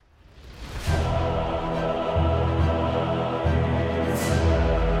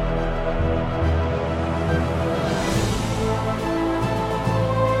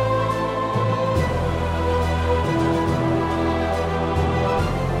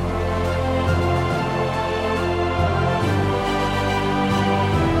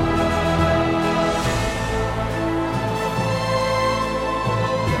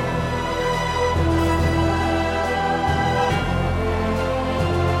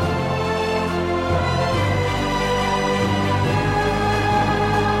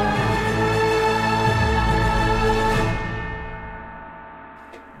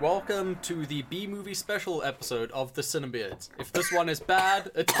to the B-movie special episode of the CineBeards. If this one is bad,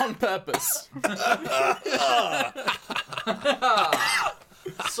 it's on purpose.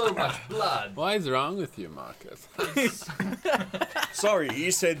 So much blood. What is wrong with you, Marcus? Sorry,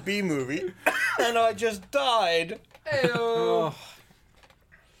 he said B-movie, and I just died. Heyo.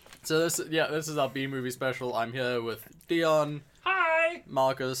 So this is our B-movie special. I'm here with Dion, Hi.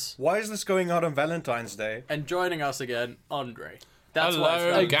 Marcus, Why is this going out on Valentine's Day? and joining us again, Andre. That's Hello why it's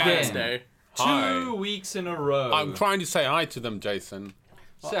Valentine's again. Day. Hi. 2 weeks in a row. I'm trying to say hi to them, Jason.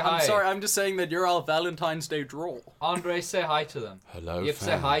 Say hi. I'm sorry, I'm just saying that you're our Valentine's Day draw. Andre, say hi to them. Hello, You have to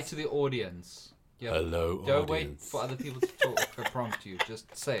say fans. hi to the audience. Hello, Don't wait audience. for other people to talk or prompt you.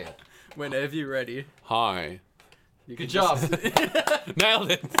 Just say it. Whenever you're ready. Hi. You Good can job.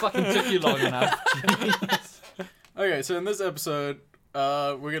 Nailed it. Fucking took you long enough. Jeez. Okay, so in this episode,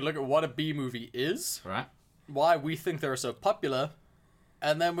 we're going to look at what a B-movie is, Right. why we think they're so popular,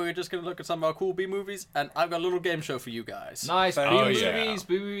 and then we're just going to look at some of our cool B-movies, and I've got a little game show for you guys. Nice. B Oh, movies. yeah.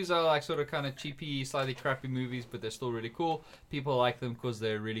 B movies are like sort of kind of cheapy, slightly crappy movies, but they're still really cool. People like them because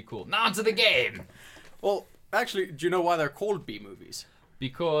they're really cool. Now onto the game. Well, actually, do you know why they're called B-movies?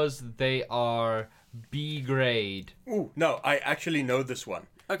 Because they are B grade. Ooh, no, I actually know this one.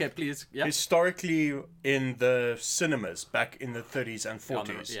 Okay, please. Yeah. Historically, in the cinemas back in the 30s and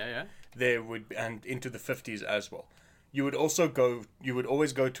 40s, Yeah. there would, and into the 50s as well, you would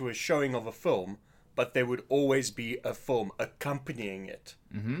always go to a showing of a film, but there would always be a film accompanying it.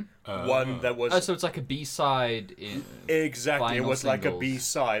 Mm-hmm. One that was Oh, so it's like a B side in. exactly, it final was like a singles.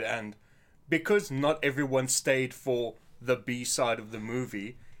 B-side, and because not everyone stayed for the B-side of the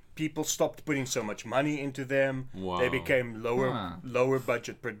movie, people stopped putting so much money into them. Wow. They became Huh. lower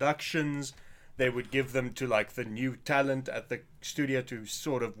budget productions. They would give them to like the new talent at the studio to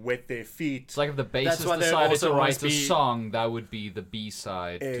sort of wet their feet. It's like if the That's bassist why they'd decided also to always write a be- song, that would be the B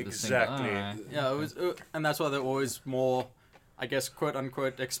side to the Exactly. single. Alright. Yeah, it was, and that's why they're always more, I guess,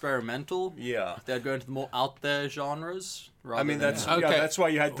 quote-unquote, experimental. Yeah. They'd go into the more out-there genres. I mean, that's Okay. that's why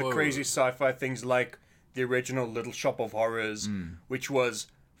you had the Whoa. crazy sci-fi things like the original Little Shop of Horrors, which was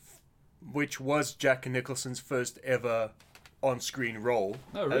Jack Nicholson's first ever on-screen role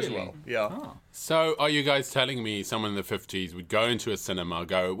Oh, as really? well. Yeah. Oh. So, are you guys telling me someone in the 50s would go into a cinema,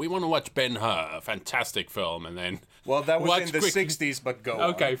 go, we want to watch Ben-Hur, a fantastic film, and then... Well, that was Watch in the quick- 60s, but go on.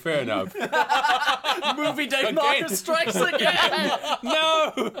 Okay, fair enough. Movie day Again. Marcus strikes again!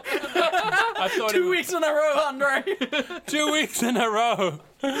 No! I thought 2 weeks in a row, Andre! 2 weeks in a row.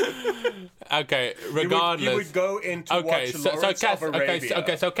 Okay, regardless. You would go in to Okay, watch so Lawrence of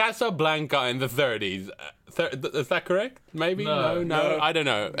Arabia. so Casablanca in the 30s. Is that correct? Maybe? No. No, I don't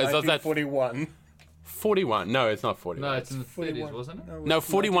know. Is that 1941. 41? No, it's not 41. No, it's in the 30s, wasn't it? No,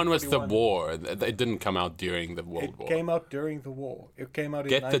 41 was the 1941. war. It didn't come out during the World It War. came out during the war. It came out in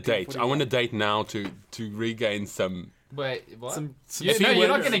Get the date. I 1941. want a date now to regain some... Wait, what? Some You, if no, you you're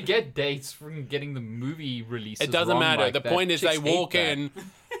were- not going to get dates from getting the movie releases. It doesn't wrong matter. like The that. point is Chicks they hate walk that. in,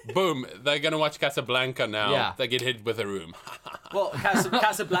 boom, they're going to watch Casablanca now. Yeah. They get hit with a room. Well,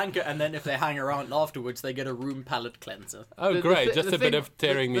 Casablanca, and then if they hang around afterwards, they get a room palette cleanser. Oh, The great. thi- Just the a bit thing- of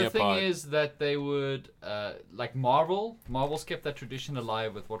tearing me the apart. thing is that they would, like Marvel's kept that tradition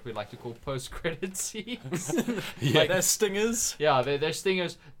alive with what we like to call post-credit scenes. Yeah. They're stingers. Yeah, they're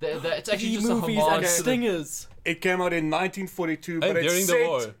stingers. It's actually just a B-movies homage and to the- stingers. It came out in 1942, but during it's the set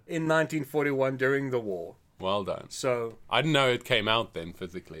war. in 1941 during the war. Well done. So, I didn't know it came out then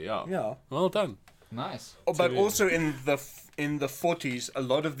physically. Oh. yeah. Well done. Nice. Oh, but also in the 40s, a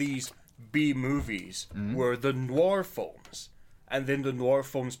lot of these B movies were the noir films, and then the noir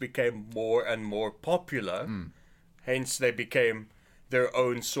films became more and more popular. Hence, they became their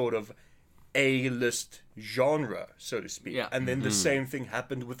own sort of A-list genre, so to speak. Yeah. And then the same thing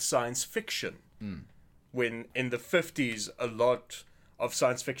happened with science fiction. When in the 50s, a lot of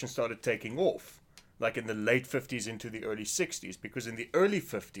science fiction started taking off, like in the late 50s into the early 60s, because in the early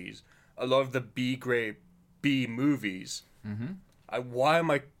 50s, a lot of the B-grade B movies. Why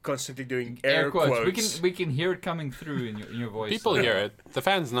am I constantly doing air quotes? We can hear it coming through in your voice. People hear it. The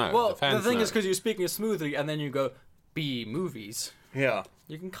fans know. Well, the fans the thing know. is, because you're speaking smoothly, and then you go, B-movies. Yeah.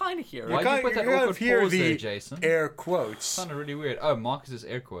 You can kind of hear it. Why'd you put that kind awkward of hear pause the there, Jason? air quotes. Sounded really weird. Oh, Marcus is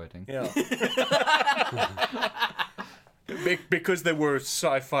air quoting. Yeah. Because they were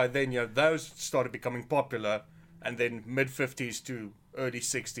sci-fi then, those started becoming popular, and then mid-50s to early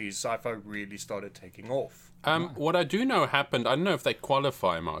 60s, sci-fi really started taking off. What I do know happened, I don't know if they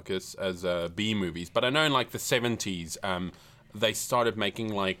qualify, Marcus, as B movies, but I know in like the 70s, they started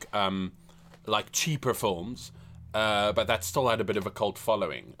making like cheaper films, but that still had a bit of a cult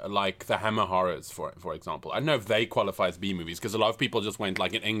following, like the Hammer horrors, for example. I don't know if they qualify as B movies, because a lot of people just went,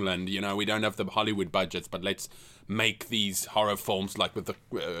 like in England, we don't have the Hollywood budgets, but let's make these horror films like with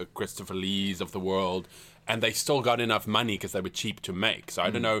the Christopher Lees of the world, and they still got enough money because they were cheap to make. So I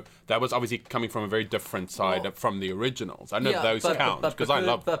don't know, that was obviously coming from a very different side from the originals. I don't know if those count, because I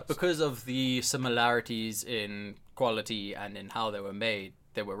love those. But because of the similarities in quality and in how they were made,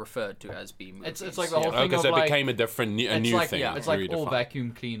 they were referred to as B movies. It's like the whole thing because of it like, became a new thing. Yeah, it's like all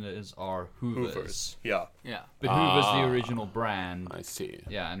vacuum cleaners are Hoovers. Hoovers. Yeah. Yeah. But Hoover's the original brand. I see.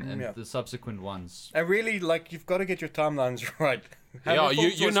 Yeah, and the subsequent ones. And really, like, you've got to get your timelines right. Yeah, Hammer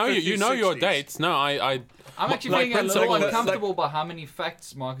you Films know was you know your 50s, 60s. dates. No, I'm actually like feeling a little principles. uncomfortable by how many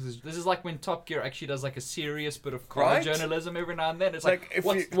facts Marcus. This is like when Top Gear actually does like a serious bit of car Right? journalism every now and then. It's Like, like, if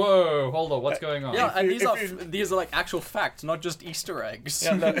what's you- whoa, hold on, what's going on? Yeah, and if these are like actual facts, not just Easter eggs.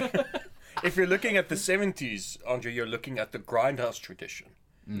 Yeah, no. If you're looking at the 70s, Andre, you're looking at the grindhouse tradition.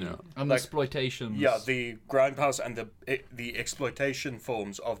 No. And Like- the exploitations. Yeah, the grindhouse and the exploitation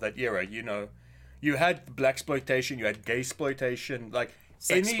films of that era. You had blaxploitation, you had gaysploitation, like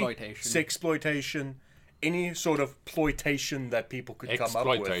Sexploitation. sexploitation, any sort of ploitation that people could come up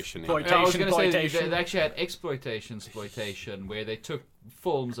with. Exploitation. Ploit- Yeah, I was going to say Exploitation. they actually had exploitation, where they took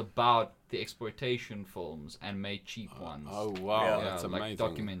films about the exploitation films and made cheap ones. Oh wow, Yeah, that's like amazing.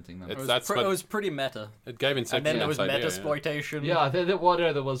 documenting them. It's- It was pretty meta. It gave Inception And then there was its idea, metasploitation. Yeah,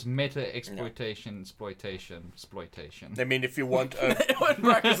 there was meta exploitation, exploitation. I mean, if you want a When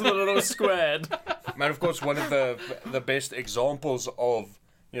brackets a little squared. man, of course, one of the best examples of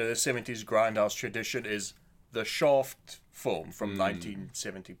the 70s grindhouse tradition is the Shaft film from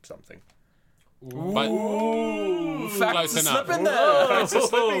 1970 something. But Facts close are enough. slipping there. Thanks for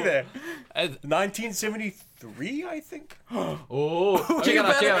slipping there. Uh, 1973, I think. Oh, check it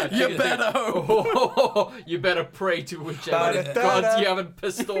out, check it out. You check it out. better. Oh, you better pray to whichever gods you haven't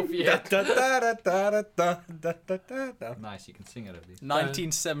pissed off yet. Nice, you can sing it at least.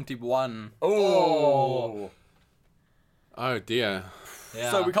 1971. Oh. oh dear. Yeah.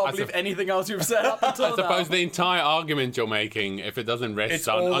 So we can't I believe sup- anything else you've said up until I suppose now. the entire argument you're making, if it doesn't rest It's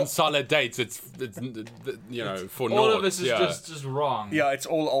on, all- on solid dates, it's for all naught. of this is yeah. just wrong. Yeah, it's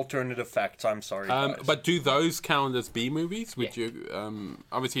all alternative facts. I'm sorry. guys. But do those count as B movies? Would you?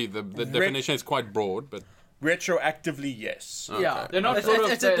 Obviously, the definition is quite broad, but retroactively, yes. Yeah, They're not It's, sort of-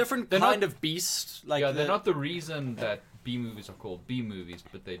 it's a they're- different they're kind not- of beast. Like Yeah, they're not the reason that B movies are called B movies,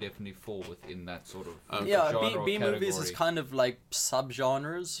 but they definitely fall within that sort of Yeah, genre or B movies is category. kind of like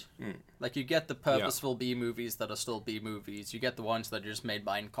subgenres. Like you get the purposeful B movies that are still B movies. You get the ones that are just made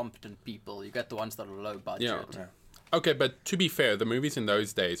by incompetent people. You get the ones that are low budget. Yeah. Okay, but to be fair, the movies in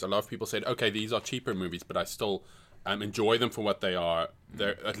those days, a lot of people said, okay, these are cheaper movies, but I still enjoy them for what they are.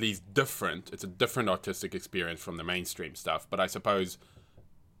 They're at least different. It's a different artistic experience from the mainstream stuff. But I suppose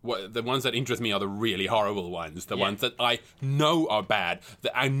the ones that interest me are the really horrible ones. The ones that I know are bad.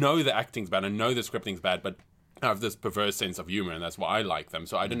 That I know the acting's bad. I know the scripting's bad, but I have this perverse sense of humor, and that's why I like them.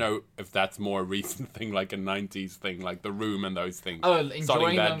 So I don't know if that's more a recent thing, like a 90s thing, like The Room and those things. Oh,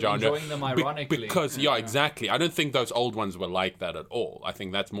 starting enjoying them ironically. Because, exactly. I don't think those old ones were like that at all. I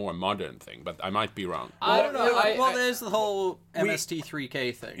think that's more a modern thing, but I might be wrong. I don't know. Well, there's the whole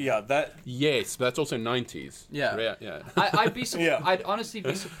MST3K thing. Yeah, that. Yes, but that's also 90s. Yeah. Yeah. I'd be Yeah. I'd honestly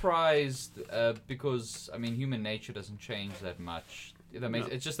be surprised because I mean human nature doesn't change that much.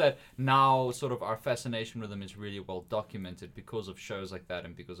 It's just that now sort of our fascination with them is really well documented because of shows like that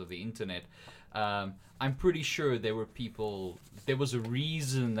and because of the internet. I'm pretty sure there was a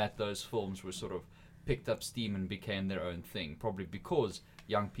reason that those films were sort of picked up steam and became their own thing, probably because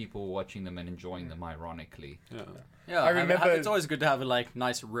young people were watching them and enjoying them ironically. Yeah, I remember- it's always good to have a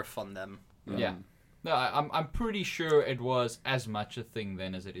nice riff on them. Yeah. No, I'm pretty sure it was as much a thing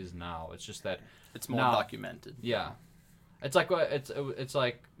then as it is now. It's just that It's more now- documented. Yeah, it's like it's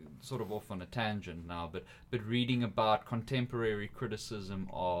like sort of off on a tangent now, but reading about contemporary criticism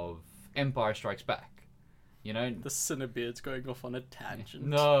of Empire Strikes Back, you know. The CineBeards going off on a tangent.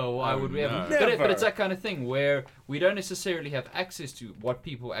 No, why would we no. ever? Never. But it's that kind of thing where we don't necessarily have access to what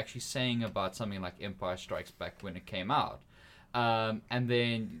people are actually saying about something like Empire Strikes Back when it came out. And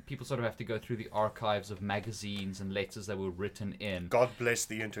then people sort of have to go through the archives of magazines and letters that were written in. God bless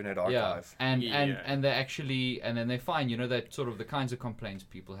the Internet Archive. Yeah, and they actually, and then they find, that sort of the kinds of complaints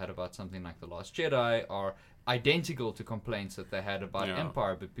people had about something like The Last Jedi are identical to complaints that they had about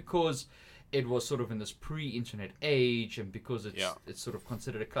Empire, but because it was sort of in this pre-internet age, and because it's sort of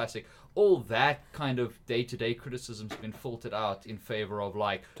considered a classic, all that kind of day-to-day criticism's been filtered out in favor of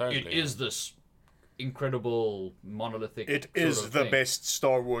Totally. it is this incredible monolithic. It sort is of the thing. best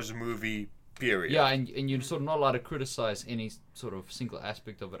Star Wars movie, period. Yeah, and you're sort of not allowed to criticize any sort of single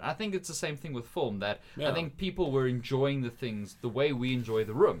aspect of it. I think it's the same thing with film, that I think people were enjoying the things the way we enjoy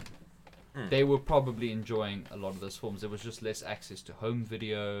The Room. They were probably enjoying a lot of those films. There was just less access to home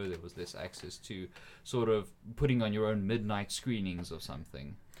video. There was less access to sort of putting on your own midnight screenings of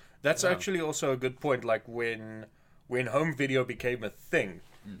something. That's actually also a good point. Like when home video became a thing,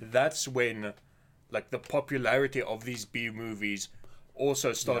 that's when like the popularity of these B movies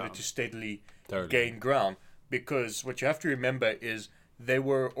also started to steadily gain ground. Because what you have to remember is they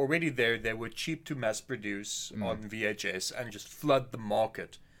were already there. They were cheap to mass produce on VHS and just flood the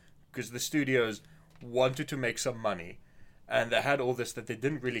market. Because the studios wanted to make some money, and they had all this that they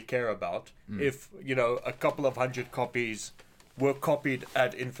didn't really care about. If, a couple of 100 copies were copied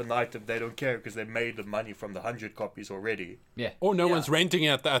ad infinitum, they don't care because they made the money from the 100 copies already. Yeah. Or no one's renting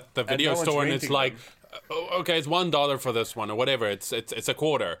it at the video store, and it's like, okay, it's $1 for this one, or whatever. It's a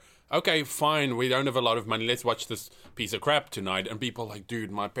quarter. Okay, fine, we don't have a lot of money. Let's watch this piece of crap tonight. And people are like,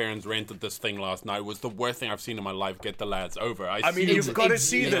 dude, my parents rented this thing last night. It was the worst thing I've seen in my life. Get the lads over. I mean, you've got to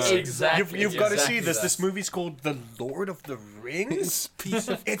see this. Exactly. You've got to see this. This movie's called The Lord of the Rings. Piece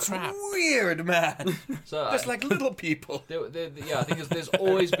of It's crap. weird, man. So Just like little people. I think there's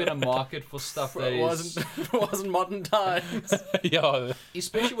always been a market for stuff that wasn't modern times. Yeah.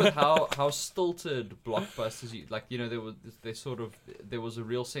 especially with how stilted blockbusters, there was a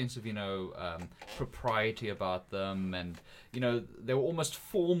real sense of propriety about them, and they were almost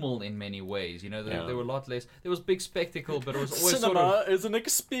formal in many ways. There were a lot less. There was big spectacle, but it was always Cinema is an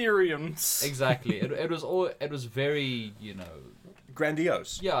experience. exactly. It was very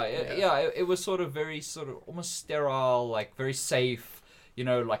Grandiose. It was sort of very sort of almost sterile, like very safe.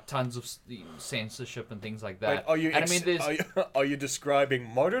 Like tons of censorship and things like that. Like, are you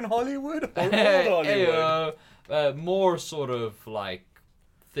describing modern Hollywood or old Hollywood? More sort of like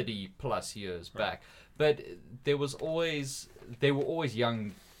 30 plus years back. But they were always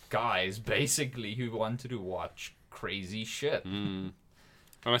young guys basically who wanted to watch crazy shit.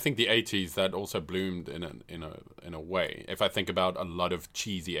 And I think the 80s, that also bloomed in a way. If I think about a lot of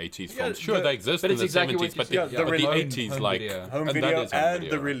cheesy 80s films, they exist in the 70s, but the 80s, like home video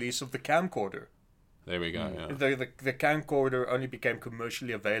and the release of the camcorder. There we go. Yeah. The camcorder only became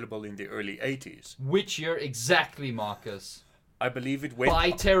commercially available in the early 80s. Which year exactly, Marcus? I believe it went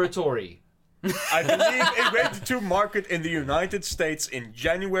by territory. I believe it went to market in the United States in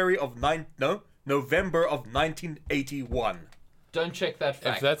November of 1981. Don't check that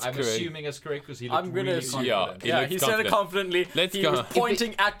fact. If that's I'm correct, assuming it's correct because he looked really confident. He said it confidently. He was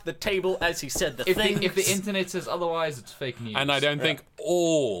pointing at the table as he said the thing. If the internet says otherwise, it's fake news. And I don't think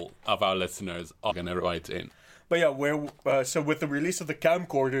all of our listeners are going to write in. But yeah, so with the release of the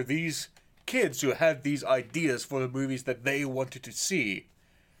camcorder, these kids who had these ideas for the movies that they wanted to see,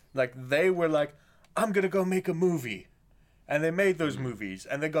 like they were like, I'm going to go make a movie. And they made those movies,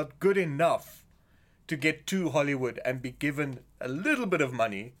 and they got good enough to get to Hollywood and be given a little bit of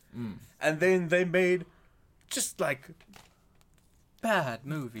money, and then they made just like bad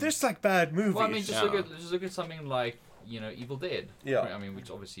movies. Bad movies. Well, I mean, just look at something like Evil Dead. Yeah. I mean, which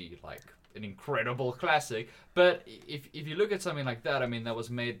obviously like an incredible classic. But if you look at something like that, I mean, that was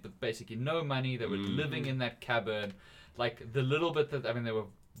made with basically no money. They were living in that cabin, like the little bit that they were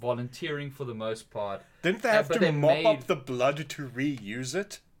volunteering for the most part. Didn't they have to mop up the blood to reuse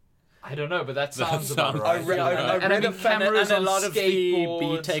it? I don't know, but that sounds about right. I read And a lot of the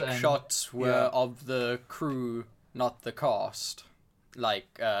skateboards B-take shots were of the crew, not the cast.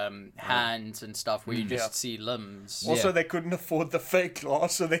 Like hands and stuff where you just see limbs. Also, they couldn't afford the fake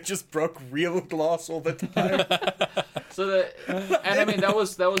glass, so they just broke real glass all the time. I mean, that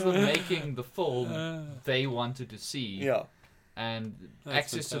was them making the film they wanted to see. Yeah. And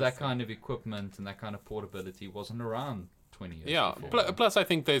access to that kind of equipment and that kind of portability wasn't around 20 years Yeah, before. plus I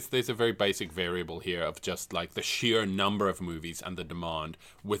think there's a very basic variable here of just like the sheer number of movies and the demand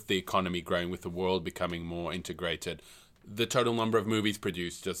with the economy growing, with the world becoming more integrated. The total number of movies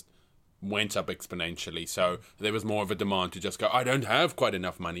produced just went up exponentially. So there was more of a demand to just go, I don't have quite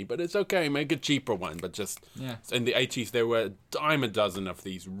enough money, but it's okay, make a cheaper one. But just in the 80s, there were a dime a dozen of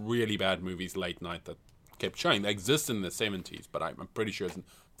these really bad movies late night that kept showing. They exist in the 70s, but I'm pretty sure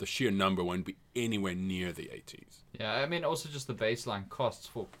the sheer number won't be anywhere near the 80s. Yeah, I mean, also just the baseline costs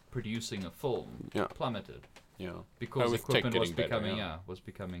for producing a film plummeted. Yeah. Because equipment was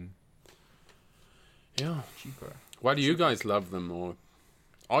becoming, cheaper. Why do you guys love them, or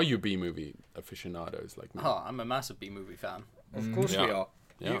are you B-movie aficionados like me? Oh, I'm a massive B-movie fan. Of course we are.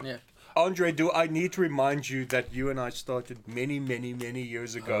 Yeah. Andre, do I need to remind you that you and I started many, many, many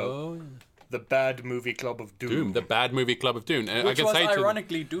years ago the Bad Movie Club of Doom. The Bad Movie Club of Doom. Which was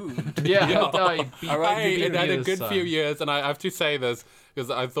ironically doomed. It had a good few years, and I have to say this because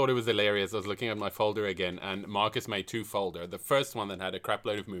I thought it was hilarious. I was looking at my folder again, and Marcus made 2 folders. The first one that had a crap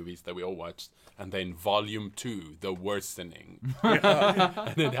load of movies that we all watched, and then Volume 2, The Worsening.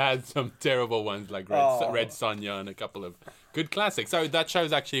 And it had some terrible ones like Red Sonja and a couple of good classics. So that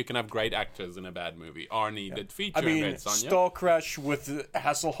shows actually you can have great actors in a bad movie. Arnie did feature in Red Sonja. Star Crash with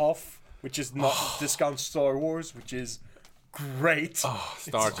Hasselhoff, which is not discount Star Wars, which is great.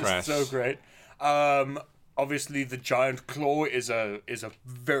 Star Crash. So great. Obviously, The Giant Claw is a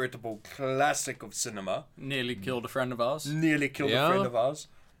veritable classic of cinema. Nearly killed a friend of ours. Nearly killed a friend of ours.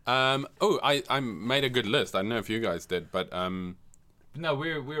 I made a good list. I don't know if you guys did, but No,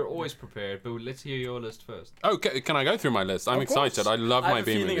 we're always prepared, but let's hear your list first. Okay, can I go through my list? I'm excited. I love my B movies.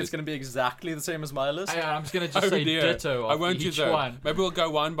 I have a feeling it's going to be exactly the same as my list. I'm just going to say ditto I of won't each use that. one. Maybe we'll go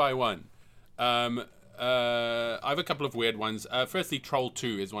one by one. I have a couple of weird ones. Firstly, Troll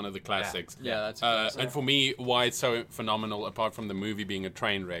 2 is one of the classics. Yeah, that's and for me, why it's so phenomenal, apart from the movie being a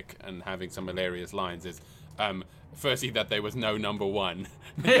train wreck and having some hilarious lines, is firstly that there was no number 1.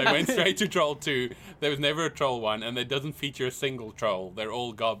 They went straight to Troll 2. There was never a Troll 1, and it doesn't feature a single troll. They're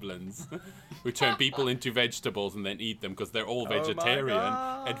all goblins who turn people into vegetables and then eat them because they're all vegetarian.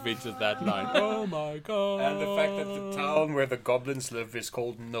 It features that line. Oh my god! And the fact that the town where the goblins live is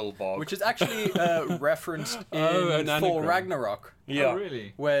called Nullbog. Which is actually referenced in Thor Ragnarok. Yeah. Oh,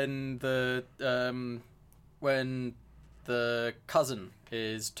 really? When the cousin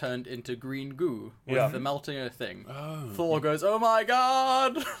is turned into green goo with the melting thing. Thor goes, "Oh my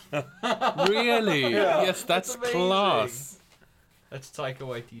god!" Really? Yes, that's class. That's Taika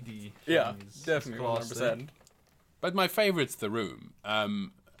Waititi. Yeah, He's definitely, class 100%. But my favorite's The Room.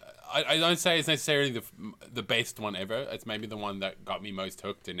 I don't say it's necessarily the best one ever. It's maybe the one that got me most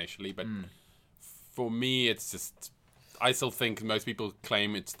hooked initially. But for me, it's just... I still think most people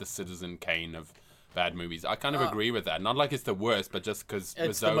claim it's the Citizen Kane of bad movies. I kind of agree with that. Not like it's the worst, but just because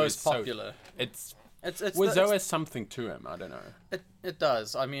it's the most popular. Wiseau has something to him. I don't know. It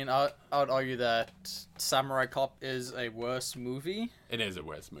does. I mean, I would argue that Samurai Cop is a worse movie. It is a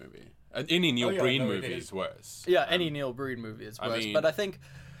worse movie. Any Neil Breen movie is worse. Yeah, any Neil Breen movie is worse. But I think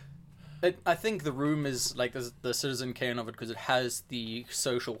The Room is like the Citizen Kane of it because it has the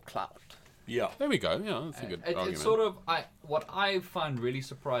social clout. Yeah. There we go. Yeah, that's a good argument. It's sort of... what I find really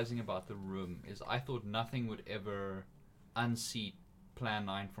surprising about The Room is I thought nothing would ever unseat Plan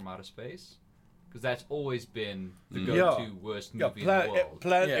 9 from Outer Space. Because that's always been the go-to worst movie in the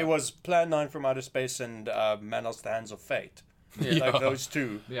world. It was Plan 9 from Outer Space and Man of the Hands of Fate. Like those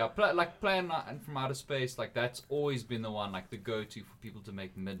two. Yeah, like Plan 9 from Outer Space, like that's always been the one, like the go-to for people to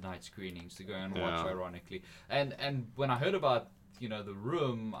make midnight screenings to go and watch, ironically. And when I heard about, The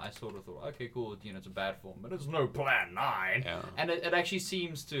Room, I sort of thought, okay, cool, it's a bad film, but it's no Plan 9. Yeah. And it actually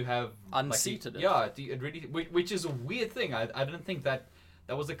seems to have... unseated it. Yeah, it really... Which is a weird thing. I didn't think that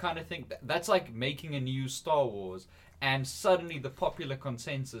was the kind of thing... That's like making a new Star Wars, and suddenly the popular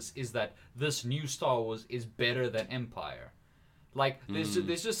consensus is that this new Star Wars is better than Empire. Like, there's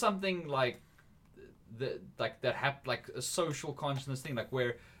just something like like a social consciousness thing, like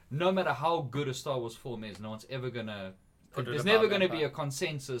where no matter how good a Star Wars film is, no one's ever gonna... There's never going to be a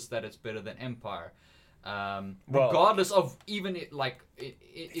consensus that it's better than Empire, regardless of even if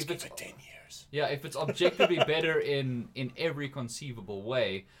it's 10 years. Yeah, if it's objectively better in every conceivable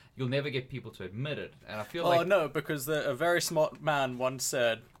way, you'll never get people to admit it. And I feel like... Oh, no, because a very smart man once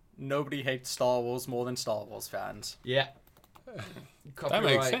said, nobody hates Star Wars more than Star Wars fans. Yeah. That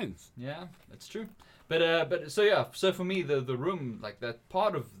makes sense. Yeah, that's true. So for me, the Room, like that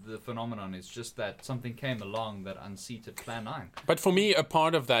part of the phenomenon is just that something came along that unseated Plan 9. But for me, a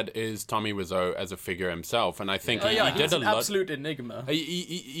part of that is Tommy Wiseau as a figure himself, and I think he did he's a an lot. absolute enigma.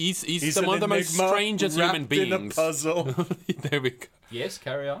 He's one of the most strangest human beings. In a puzzle. There we go. Yes,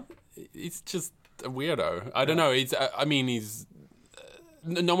 carry on. He's just a weirdo. I don't know. He's.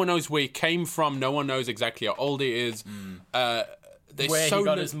 No one knows where he came from. No one knows exactly how old he is. Where he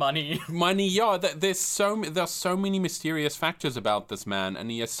got his money. Yeah. There's so many mysterious factors about this man,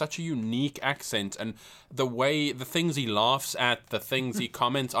 and he has such a unique accent, and the things he laughs at, the things he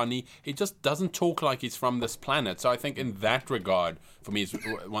comments on, he just doesn't talk like he's from this planet. So I think in that regard, for me, it's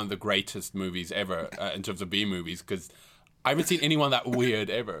one of the greatest movies ever in terms of B movies, because I haven't seen anyone that weird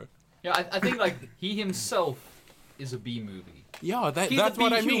ever. Yeah, I think like he himself is a B movie. Yeah, that's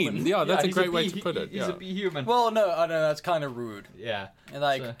what I mean. Yeah, that's a great way to put it. He's a B-human. Well, no, that's kind of rude. Yeah.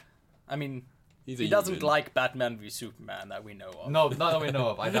 I mean, he doesn't like Batman v Superman that we know of. No, not that we know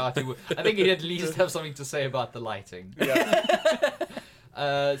of. I doubt he would. I think he'd at least have something to say about the lighting. Yeah.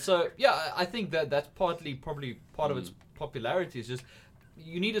 So yeah, I think that's probably part of its popularity is just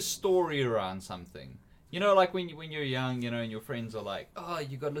you need a story around something. You know, like when you're young, you know, and your friends are like, "Oh,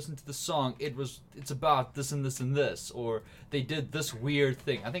 you got to listen to the song. It's about this and this and this," or they did this weird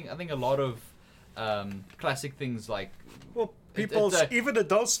thing. I think a lot of classic things like. Well, even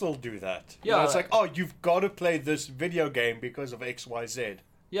adults still do that. Yeah, You know, it's like, oh, you've got to play this video game because of X, Y, Z.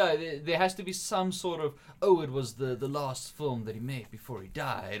 Yeah, there has to be some sort of it was the last film that he made before he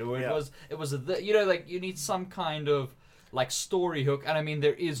died, or it was you know, like you need some kind of like story hook, and I mean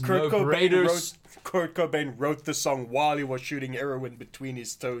there is Kurt no greater. Kurt Cobain wrote the song while he was shooting heroin between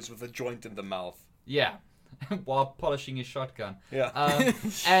his toes with a joint in the mouth. Yeah, while polishing his shotgun. Yeah.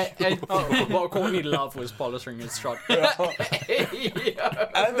 While Courtney Love was polishing his shotgun. Yeah.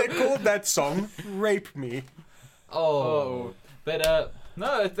 And they called that song "Rape Me." But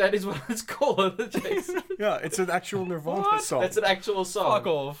no, that is what it's called, Jason. Yeah, it's an actual Nirvana song. That's an actual song. Fuck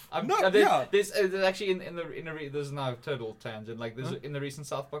off. There's actually there's now a total tangent. Like there's in the recent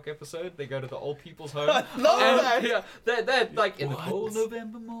South Park episode, they go to the old people's home. I love that. Yeah, they're like in the cold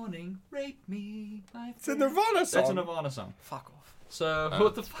November morning, rape me. It's a Nirvana song. That's a Nirvana song. Fuck off. So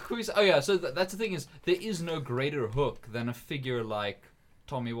what the fuck were we saying? Oh yeah, so that's the thing is there is no greater hook than a figure like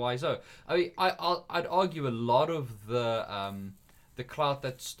Tommy Wiseau. I mean, I'd argue a lot of the clout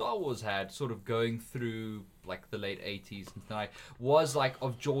that Star Wars had sort of going through like the late 80s and like was like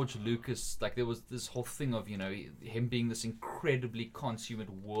of George Lucas. Like there was this whole thing of, you know, him being this incredibly consummate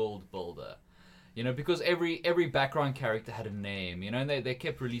world builder, you know, because every background character had a name, you know, and they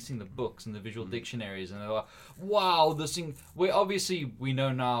kept releasing the books and the visual dictionaries, and they were, wow, this thing, we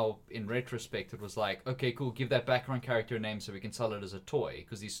know now in retrospect it was like, okay, cool, give that background character a name so we can sell it as a toy,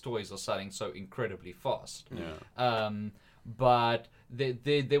 because these toys are selling so incredibly fast. But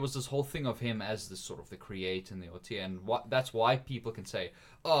there was this whole thing of him as this sort of the creator and the auteur, and that's why people can say,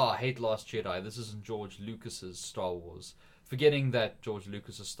 oh, I hate Last Jedi, this isn't George Lucas's Star Wars, forgetting that George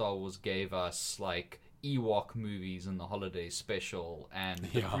Lucas's Star Wars gave us like Ewok movies and the holiday special and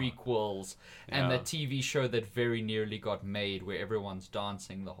the prequels and the TV show that very nearly got made where everyone's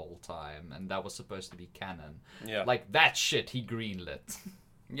dancing the whole time, and that was supposed to be canon. Like that shit he greenlit.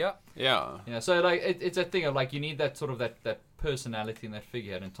 Yeah. So like it's a thing of like you need that sort of that personality and that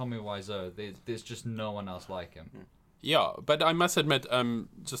figurehead, and Tommy Wiseau, there's just no one else like him. Yeah, but I must admit,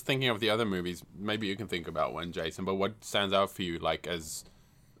 just thinking of the other movies, maybe you can think about one, Jason. But what stands out for you, like as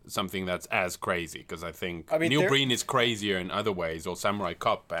something that's as crazy? Because I think Neil Breen is crazier in other ways, or Samurai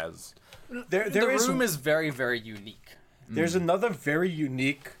Cop as. The Room is very, very unique. There's another very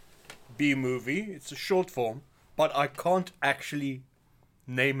unique B movie. It's a short form, but I can't actually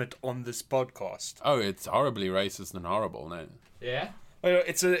name it on this podcast. Oh, it's horribly racist and horrible, no? Yeah.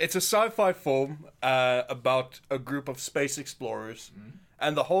 It's a sci-fi film about a group of space explorers,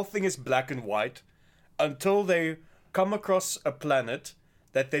 and the whole thing is black and white until they come across a planet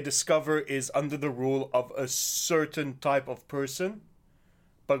that they discover is under the rule of a certain type of person.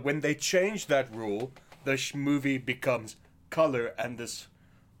 But when they change that rule, the movie becomes color and this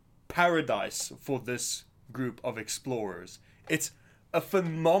paradise for this group of explorers. It's a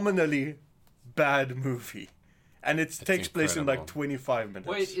phenomenally bad movie, and it takes place in like 25 minutes.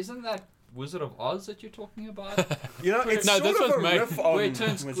 Wait, isn't that Wizard of Oz that you're talking about? You know, it's sort of a riff on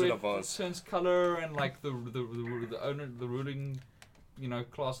Wizard of Oz. It turns color and like the owner, the ruling, you know,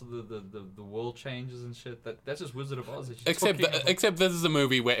 class of the world changes and shit. That's just Wizard of Oz. Except this is a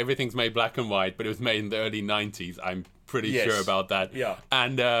movie where everything's made black and white, but it was made in the early 90s. I'm pretty sure about that. Yeah.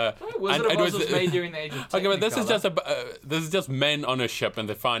 And Wizard of Oz was made during the age of Technicolor. Okay, but this is just men on a ship, and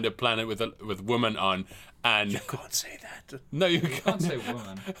they find a planet with women on. And you can't say that. No, you can't say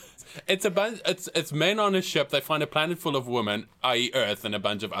women. It's men on a ship. They find a planet full of women, i.e. Earth, and a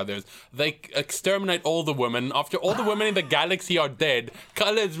bunch of others. They exterminate all the women. After all the women in the galaxy are dead,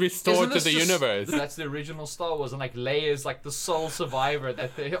 color is restored to the universe. That's the original Star Wars, and like Leia is like the sole survivor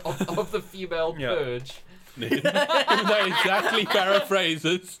of the female purge. They exactly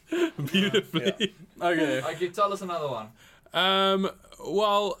paraphrases beautifully. Okay, tell us another one.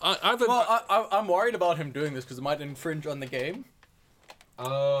 Well, I'm worried about him doing this because it might infringe on the game.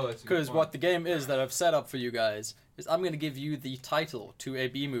 Oh, because what the game is that I've set up for you guys is I'm going to give you the title to a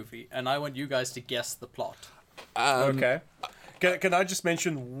B movie, and I want you guys to guess the plot. Okay. Can I just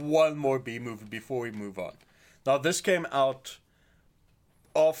mention one more B movie before we move on? Now, this came out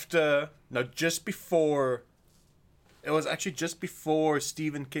just before. It was actually just before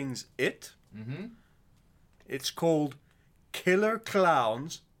Stephen King's It. Mm-hmm. It's called Killer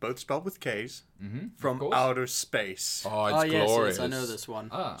Clowns, both spelled with K's, from course. outer space. Oh, it's yes, glorious. yes, I know this one.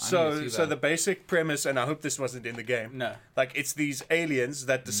 Ah, I need to So see that. the basic premise, and I hope this wasn't in the game. No. Like, it's these aliens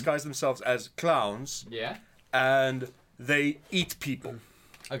that disguise themselves as clowns, Yeah. and they eat people.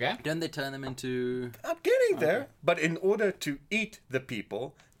 Okay. Don't they turn them into... I'm getting there. But in order to eat the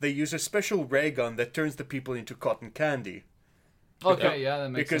people, they use a special ray gun that turns the people into cotton candy. Okay, yeah, that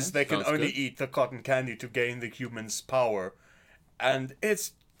makes Because sense. they can Sounds only good. eat the cotton candy to gain the humans' power. And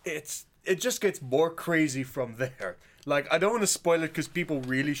it just gets more crazy from there. Like, I don't want to spoil it because people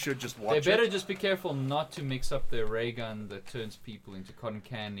really should just watch They better it. just be careful not to mix up their ray gun that turns people into cotton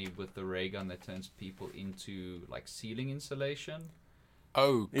candy with the ray gun that turns people into, like, ceiling insulation.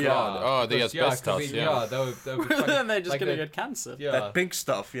 Oh, God. Yeah, Oh, the Because, asbestos, yeah. that would be then they're just like going to the- get cancer. Yeah. That pink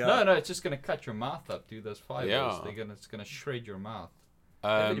stuff, yeah. No, it's just gonna cut your mouth up, dude. Those fibers, Yeah. it's gonna shred your mouth. You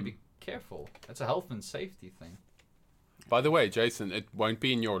better be careful. That's a health and safety thing. By the way, Jason, it won't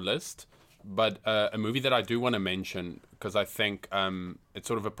be in your list, but a movie that I do want to mention, because I think it's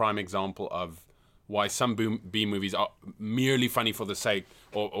sort of a prime example of why some B movies are merely funny for the sake,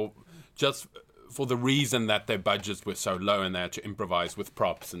 or just for the reason that their budgets were so low and they had to improvise with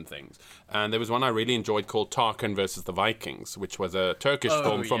props and things. And there was one I really enjoyed called Tarkan versus the Vikings, which was a Turkish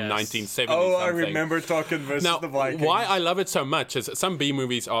film from yes. 1970 Oh, I something. remember talking versus Now, the Vikings. why I love it so much is some B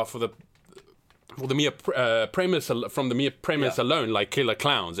movies are for the mere premise Yeah. alone, like Killer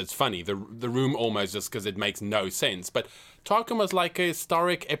Clowns. It's funny. The Room almost just because it makes no sense. But Tarkin was like a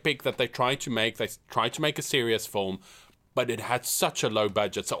historic epic that they tried to make. They tried to make a serious film, but it had such a low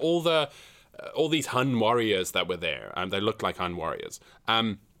budget. So all these Hun warriors that were there, they looked like Hun warriors.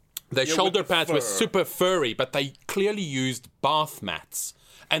 Their shoulder with the pads were fur. super furry, but they clearly used bath mats.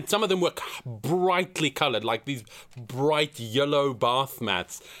 And some of them were brightly colored, like these bright yellow bath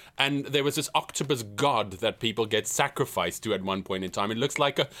mats. And there was this octopus god that people get sacrificed to at one point in time. It looks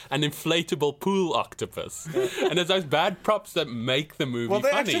like an inflatable pool octopus. And it's those bad props that make the movie Well, they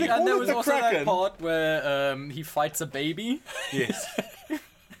funny. actually- And there Call it was the also that Kraken. part where he fights a baby. Yes.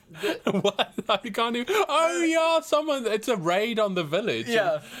 What? I can't even... Oh, yeah, it's a raid on the village.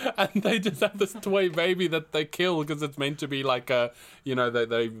 Yeah. And they just have this toy baby that they kill because it's meant to be like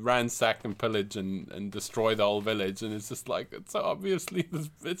they ransack and pillage and destroy the whole village. And it's just like, it's obviously,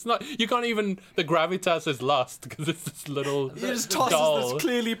 it's not, you can't even, the gravitas is lost because it's this little He just tosses doll. this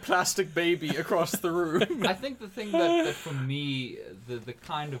clearly plastic baby across the room. I think the thing that for me, the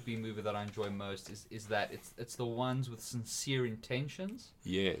kind of B movie that I enjoy most is that it's the ones with sincere intentions.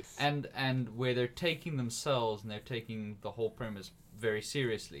 Yes. And where they're taking themselves and they're taking the whole premise very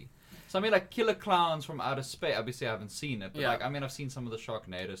seriously. So I mean, like Killer Clowns from Outer Space. Obviously, I haven't seen it, but Yeah. I've seen some of the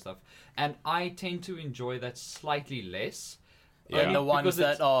Sharknado stuff, and I tend to enjoy that slightly less. Yeah. And the ones Because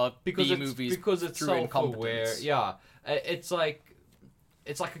it's- that are because B it's movies because it's through self-aware. incompetence. Yeah, it's like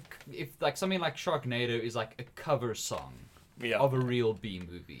if like something like Sharknado is like a cover song Yeah. of a real B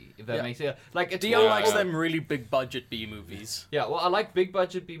movie. If that Yeah. makes sense. Like it's Dion more- likes yeah. them really big budget B movies. Yeah, well, I like big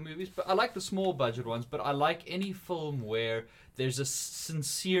budget B movies, but I like the small budget ones. But I like any film where there's a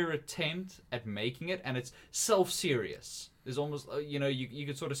sincere attempt at making it, and it's self-serious. There's almost, you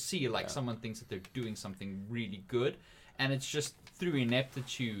could sort of see like someone thinks that they're doing something really good, and it's just through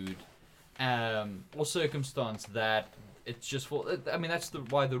ineptitude or circumstance that it's just for. I mean, that's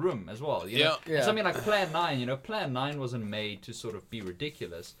why The Room as well. You know? Yeah. Something like Plan 9. Plan 9 wasn't made to sort of be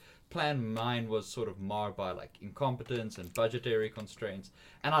ridiculous. Plan 9 was sort of marred by like incompetence and budgetary constraints,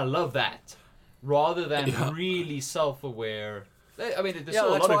 and I love that rather than really self-aware. I mean, there's Yeah, still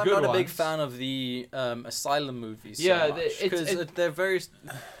a that's lot why of I'm good not a big ones. fan of the Asylum movies. Yeah, so much, because they're very.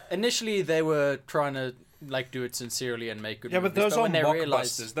 Initially, they were trying to like do it sincerely and make good Yeah, movies. but those when aren't they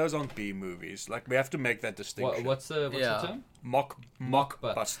realized, mockbusters. Those aren't B movies. Like, we have to make that distinction. What's the term?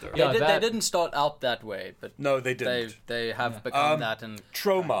 Mockbuster. Yeah, they that- didn't start out that way, but No, they didn't. they have become that. And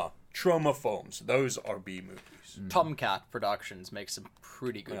Trauma films. Those are B movies. Tomcat Productions makes some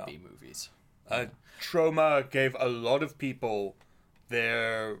pretty good Yeah. B movies. Trauma gave a lot of people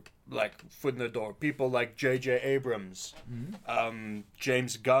their like foot in the door. People like J.J. Abrams,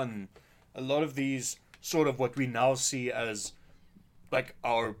 James Gunn. A lot of these sort of what we now see as like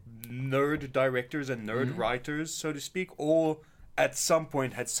our nerd directors and nerd writers, so to speak, all at some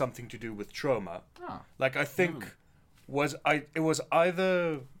point had something to do with trauma. Oh. Like I think it was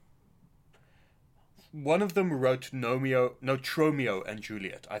either one of them wrote Tromeo and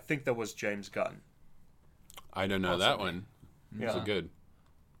Juliet. I think that was James Gunn. I don't know that one. Yeah. So good.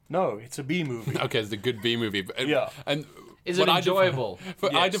 No, it's a B movie. Okay, it's a good B movie. Yeah. And Is it enjoyable?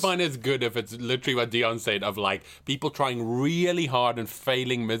 I define it as good if it's literally what Dion said, of like people trying really hard and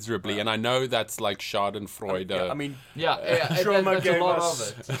failing miserably. And I know that's like Schadenfreude. I mean, Trauma Trauma gave a lot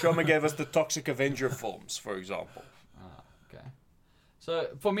us of it. Trauma gave us the Toxic Avenger films, for example. Okay. So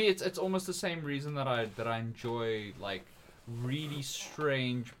for me, it's almost the same reason that I enjoy like really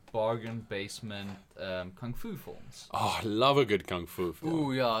strange bargain basement kung fu films. Oh, I love a good kung fu film.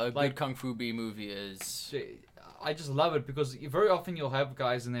 Ooh, yeah, a good Kung Fu B movie is... I just love it because very often you'll have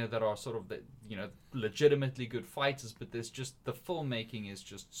guys in there that are sort of legitimately good fighters, but there's just the filmmaking is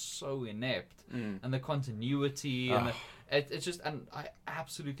just so inept, and the continuity and it's just, and I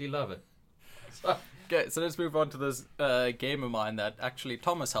absolutely love it. Okay, so let's move on to this game of mine that actually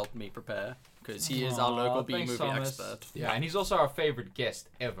Thomas helped me prepare, because he is our local B-movie expert. Yeah, and he's also our favorite guest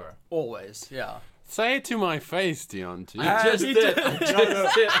ever. Always, yeah. Say it to my face, Dion. I just did.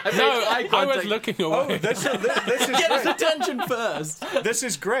 I was looking away. Oh, this is Get his great. attention first! This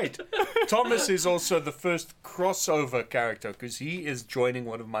is great. Thomas is also the first crossover character because he is joining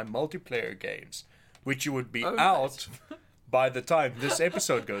one of my multiplayer games, which you would be out by the time this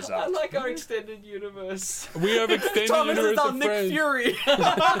episode goes I out. like our extended universe. We have extended Thomas is universe now of Nick friends. Fury!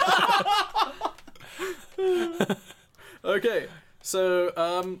 Okay,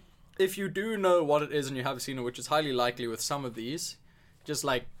 so, if you do know what it is and you have seen it, which is highly likely with some of these, just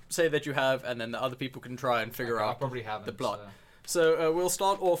like say that you have, and then the other people can try and figure I out probably haven't, the plot. So we'll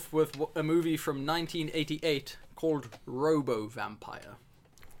start off with a movie from 1988 called Robo Vampire.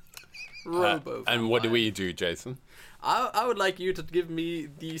 And what do we do, Jason? I would like you to give me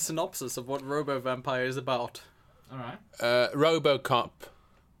the synopsis of what Robo Vampire is about. All right. RoboCop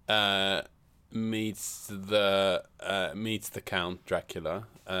meets the Count Dracula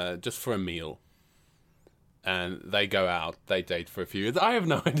just for a meal, and they go out. They date for a few years. I have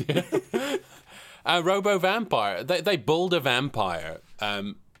no idea. Robo Vampire. They build a vampire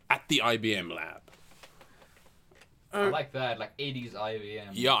at the IBM lab. I like that, like 80s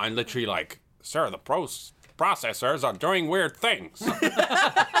IBM. Yeah, and literally like, sir, the processors are doing weird things.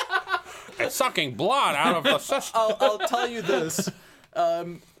 It's sucking blood out of the system. I'll tell you this.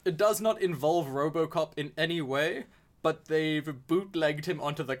 It does not involve RoboCop in any way, but they've bootlegged him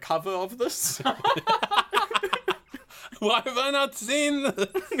onto the cover of this. Why have I not seen this?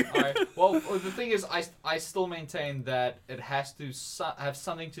 Alright. Well, the thing is, I still maintain that it has to have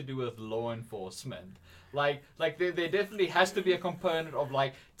something to do with law enforcement. Like there definitely has to be a component of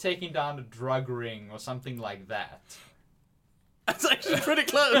like taking down a drug ring or something like that. That's actually pretty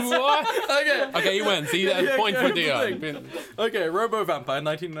close. What? Okay, you win. See, that point for here's the Dion. Okay, Robo Vampire,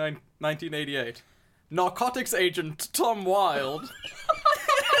 1988. Narcotics agent Tom Wilde.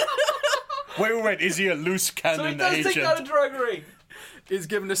 Wait. Is he a loose So he cannon does take down a agent? drug ring. Is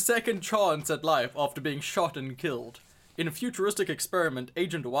given a second chance at life after being shot and killed. In a futuristic experiment,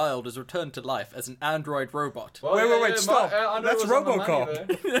 Agent Wilde is returned to life as an android robot. Well, Wait, stop. I know That's it was on the money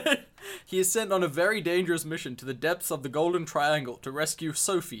RoboCop. there. He is sent on a very dangerous mission to the depths of the Golden Triangle to rescue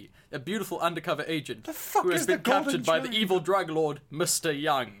Sophie, a beautiful undercover agent fuck who has is the been captured by Golden the evil drug lord Mr.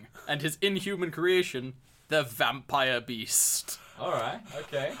 Young and his inhuman creation, the Vampire Beast. Alright,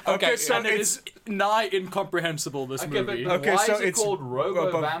 okay. Okay, so And it it's is nigh incomprehensible, this Okay, movie. but okay, why so is it it's called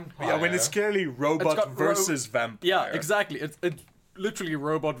Robo-Vampire? Yeah, when it's clearly robot got versus vampire. Yeah, exactly. It's literally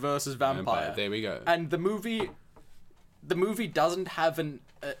robot versus vampire. There we go. And the movie doesn't have an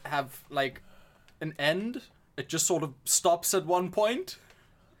end. It just sort of stops at one point,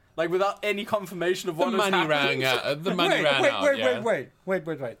 like without any confirmation of The what money has happened. ran out. The money ran out. Yeah.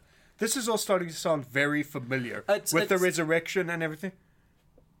 Wait. This is all starting to sound very familiar It's- with the it's- resurrection and everything.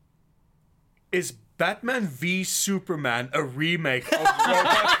 Is Batman v Superman a remake of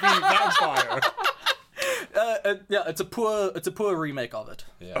Robot v Vampire? Yeah, it's a poor remake of it.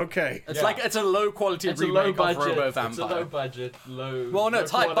 Yeah. Okay. It's like it's a low quality It's a remake low budget. of Robo It's a low Vampire. budget, low. Well, no, low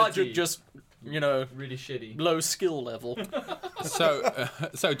it's high quality, budget, just really shitty. low skill level.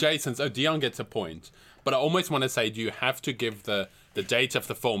 So Jason, Dion gets a point, but I almost want to say, do you have to give the date of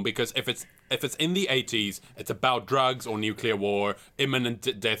the film, because if it's in the 80s, it's about drugs or nuclear war,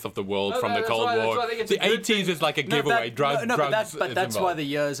 imminent death of the world from the that's Cold why War. I think it's The a good 80s thing. is like a giveaway. Drugs. but that's is why involved. the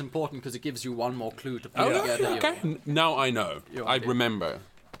year is important, because it gives you one more clue to put Oh, together. okay. Now I know. I remember.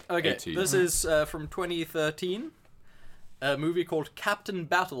 Okay, 80s. this is from 2013, a movie called Captain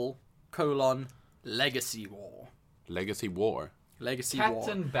Battle: Legacy War. Legacy War. Legacy War.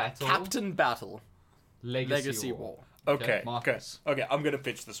 Captain Battle. Captain Battle. Legacy War. War. Okay. Marcus. Okay. I'm gonna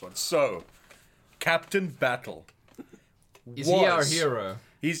pitch this one. So, Captain Battle. Is he our was- hero?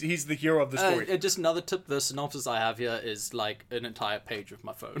 He's the hero of the story. Just another tip: the synopsis I have here is like an entire page of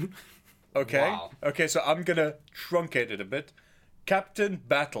my phone. Okay? Wow. Okay, so I'm gonna truncate it a bit. Captain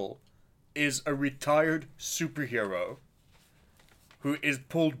Battle is a retired superhero who is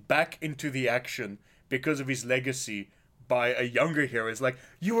pulled back into the action because of his legacy by a younger hero. It's like,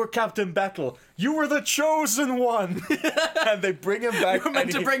 you were Captain Battle. You were the chosen one. And they bring him back. We're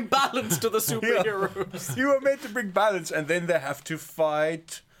meant to bring balance to the superheroes. You were meant to bring balance, and then they have to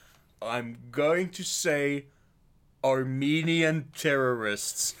fight, I'm going to say, Armenian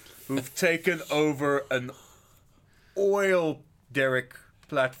terrorists who've taken over an oil derrick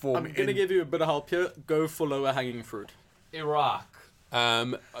platform. I'm gonna give you a bit of help here. Go for lower hanging fruit. Iraq.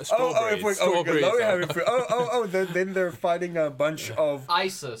 Strawberries. Then they're fighting a bunch of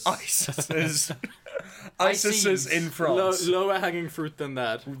ISIS. ISIS in France. Lower hanging fruit than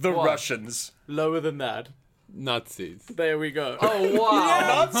that. The What? Russians. Lower than that. Nazis. There we go. Oh,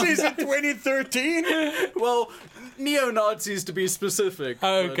 wow. Nazis in 2013? Well, neo-Nazis to be specific.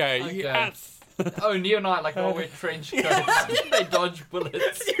 but- Okay, yes. Oh, neonite, like they all wear trench coats. They dodge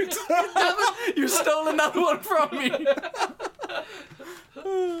bullets. You stole another one from me.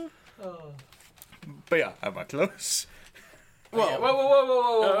 But yeah, am I close? Whoa, Well,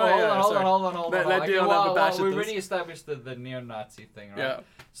 whoa. yeah, Hold sorry. on. Let Dion have a bash at we've this. already established the neo-Nazi thing, right? Yeah.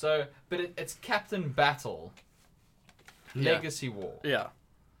 So, but it's Captain Battle. Yeah. Legacy War. Yeah.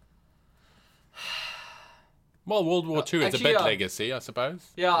 Well, World War II is a Actually, bit yeah. legacy, I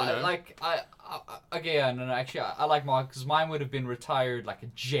suppose. Yeah, You know? Actually, I like Mark because mine would have been retired like a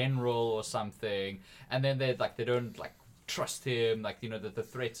general or something, and then they don't like trust him, like that the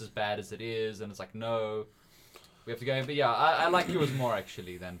threat's as bad as it is, and it's like no, we have to go. But yeah, I like yours more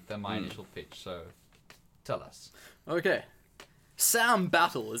actually than my initial pitch. So, tell us. Okay. Sam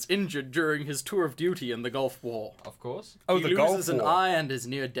Battle is injured during his tour of duty in the Gulf War. Of course. Oh, He the Gulf loses an War. eye and is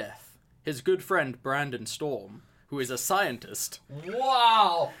near death. His good friend Brandon Storm, who is a scientist,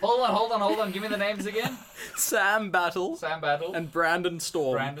 Wow! Hold on. Give me the names again. Sam Battle Sam Battle. and Brandon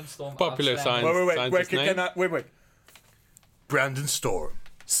Storm, Brandon Storm. Popular outstanding. science. Wait. Brandon Storm,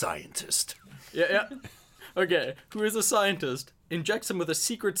 scientist. Yeah. Okay, who is a scientist, injects him with a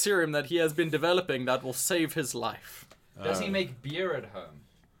secret serum that he has been developing that will save his life. Does he make beer at home?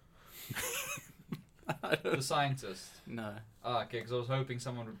 The scientist. No. Ah, okay, because I was hoping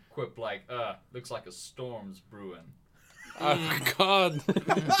someone would quip like, looks like a storm's brewing. Oh, God.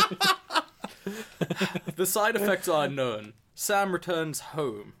 The side effects are unknown. Sam returns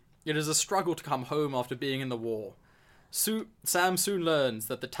home. It is a struggle to come home after being in the war. Sam soon learns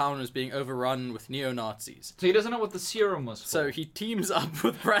that the town is being overrun with neo-Nazis. So he doesn't know what the serum was for. So he teams up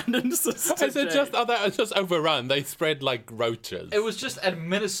with Brandon's sister. Is it just, it's just overrun? They spread like roaches. It was just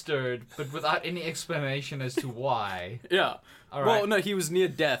administered, but without any explanation as to why. Yeah. All Well, right. no, he was near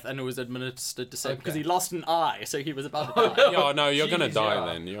death and it was administered to Sam because Okay. he lost an eye, so he was about to die. Yeah, no, you're gonna Jeez, die yeah.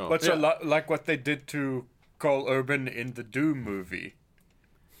 then. Yeah. But so like what they did to Carl Urban in the Doom movie.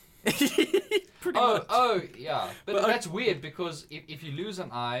 Pretty much. Oh, yeah. But But, that's weird because if you lose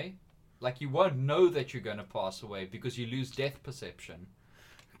an eye, like you won't know that you're going to pass away because you lose depth perception.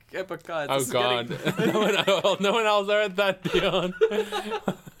 Yeah, but guys, Oh this is God! getting- no one else heard that, Dion.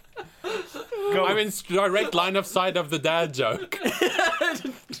 I'm in direct line of sight of the dad joke,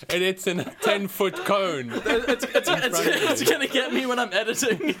 and it's in a 10-foot cone. It's gonna get me when I'm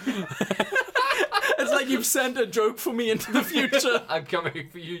editing. It's like you've sent a joke for me into the future. I'm coming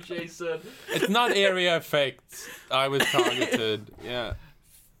for you, Jason. It's not area effects. I was targeted. Yeah.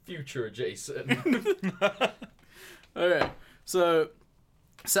 Future Jason. Okay, so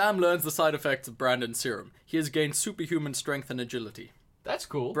Sam learns the side effects of Brandon's serum. He has gained superhuman strength and agility. That's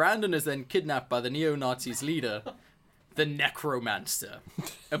cool. Brandon is then kidnapped by the neo-Nazis' leader, the Necromancer,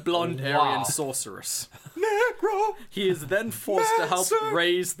 a blonde Wow. Aryan sorceress. He is then forced to help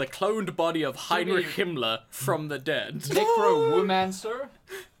raise the cloned body of Heinrich Himmler from the dead. Necrowomancer?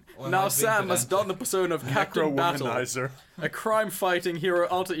 Or am I Now being Sam must pedantic? don the persona of Captain Battle, Necro-womanizer. a crime-fighting hero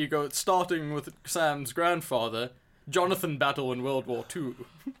alter ego starting with Sam's grandfather, Jonathan Battle in World War II.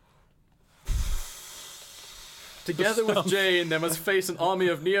 Together with Jane, they must face an army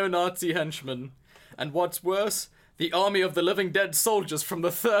of neo-Nazi henchmen, and what's worse, the army of the living dead soldiers from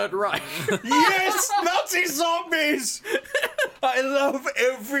the Third Reich. Yes, Nazi zombies. I love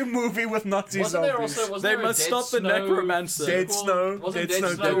every movie with Nazi Wasn't there zombies. also, wasn't They there a must Dead stop the Snow necromancer. sequel? Dead Snow, Wasn't Dead Dead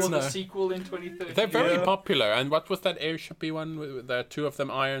Snow, Snow Dead was Snow. the sequel in 2013? They're very Yeah. popular. And what was that airshipy one? There are two of them,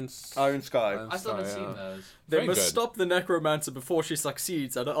 Iron Iron Sky. I still haven't Sky, seen yeah. those. They Very must good. stop the necromancer before she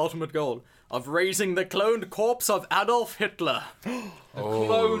succeeds at her ultimate goal of raising the cloned corpse of Adolf Hitler.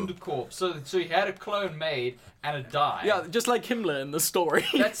 Cloned corpse. So he had a clone made and it died. Yeah, just like Himmler in the story.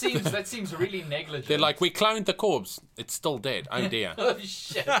 That seems really negligent. They're like, we cloned the corpse. It's still dead. Oh dear. Oh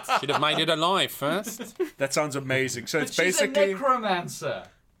shit. Should have made it alive first. That sounds amazing. So it's She's basically a necromancer.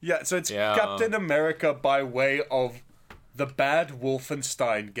 yeah. So it's Yeah. Captain America by way of the bad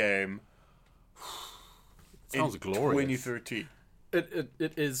Wolfenstein game Sounds in glorious. 2013.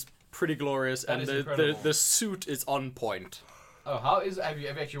 It is pretty glorious, and is the incredible. suit is on point. Oh, how is have you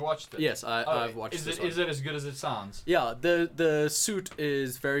actually watched it? Yes, Oh, I've watched is this it one. is it as good as it sounds? Yeah, the suit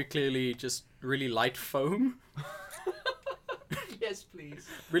is very clearly just really light foam. Yes, please.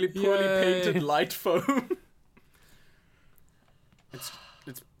 Really poorly Yay. painted light foam.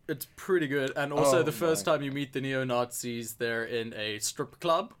 It's pretty good, and also Oh the first my. time you meet the neo-Nazis, they're in a strip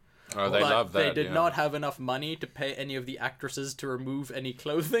club. Oh, they but love that. They did yeah. not have enough money to pay any of the actresses to remove any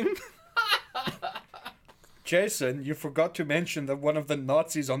clothing. Jason, you forgot to mention that one of the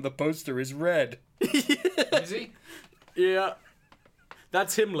Nazis on the poster is red. Is he? Yeah,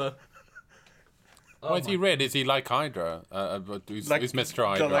 that's Himmler. Oh Why is my- he red? Is he like Hydra? Who's Like- Mr.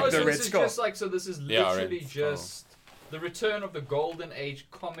 Hydra? like Oh, the so Red this is Skull. just like this is Yeah, literally Red Skull. just the return of the golden age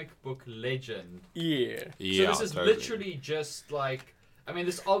comic book legend. Yeah. Yeah, So this is totally. literally just like I mean,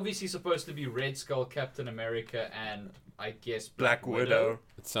 this obviously supposed to be Red Skull, Captain America, and I guess Black Widow.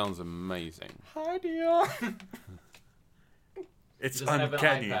 It sounds amazing. Hi, dear. He It's doesn't have an eye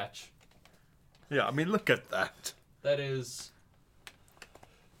uncanny. patch. Yeah, I mean, look at that. That is.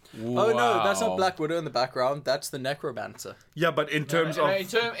 Oh no, that's not Wow. Black Widow in the background. That's the necromancer. Yeah, but in terms No, of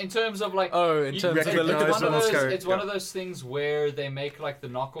in terms of like. Oh, in you- terms it's of one of recognizable those, character. it's one of those things where they make like the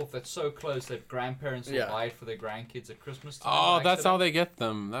knockoff that's so close that grandparents will Yeah. buy it for their grandkids at Christmas time. Oh, by that's how accident. they get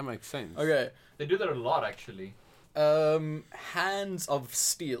them. That makes sense. Okay. They do that a lot, actually. Hands of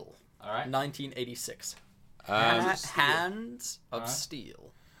Steel, All right. 1986. Hands of Steel. Hands of Alright.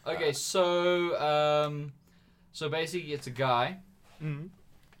 Steel. Okay, so basically it's a guy,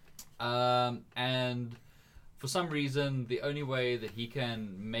 and for some reason the only way that he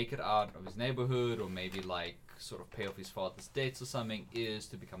can make it out of his neighborhood or maybe like sort of pay off his father's debts or something is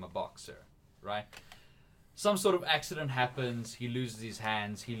to become a boxer, right? Some sort of accident happens, he loses his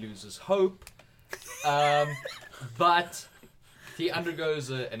hands, he loses hope, but he undergoes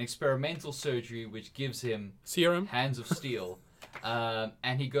an experimental surgery which gives him Serum? hands of steel.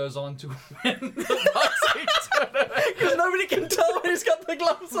 And he goes on to win the boxing tournament. Because nobody can tell when he's got the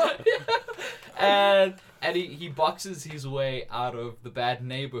gloves on. And he boxes his way out of the bad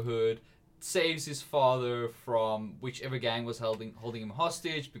neighborhood, saves his father from whichever gang was holding him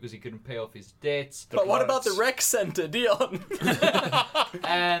hostage because he couldn't pay off his debts. But what about Bloods. the rec center, Dion?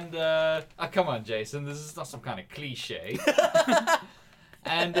 And come on, Jason, this is not some kind of cliche.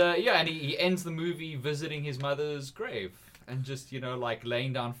 And and he ends the movie visiting his mother's grave and just like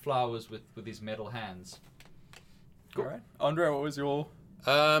laying down flowers with his metal hands. All right, Andre, what was your?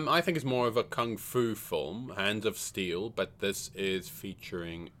 I think it's more of a kung fu film, Hands of Steel, but this is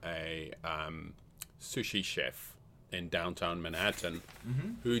featuring a sushi chef in downtown Manhattan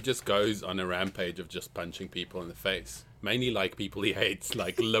who just goes on a rampage of just punching people in the face. Mainly like people he hates,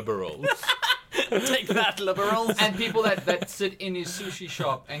 like liberals. Take that, liberals. And people that sit in his sushi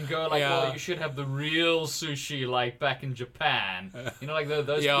shop and go like, Yeah. well, you should have the real sushi like back in Japan. Like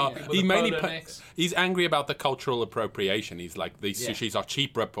those Yeah, people with he the mainly polo necks. he's angry about the cultural appropriation. He's like, these Yeah. sushis are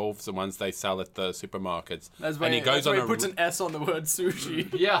cheap rip-offs, the ones they sell at the supermarkets. That's why and he goes on he a puts an S on the word sushi.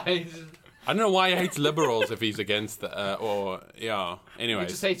 Yeah, he I don't know why he hates liberals if he's against the Anyways,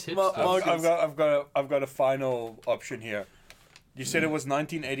 just hates hipsters. Mark- I've got a final option here. You said it was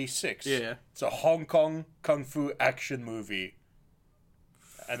 1986. Yeah. It's a Hong Kong kung fu action movie,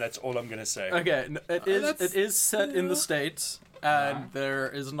 and that's all I'm gonna say. Okay, it that's- is set in the States, and there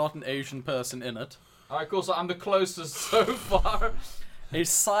is not an Asian person in it. All right, cool. So I'm the closest so far. A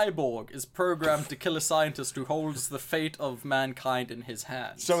cyborg is programmed to kill a scientist who holds the fate of mankind in his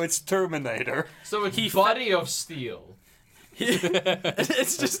hands. So it's Terminator. So it's body of steel.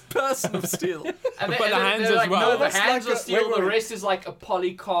 It's just person of steel. And But the hands they're as like, well. no, the That's hands like are a- steel. wait. The rest is like a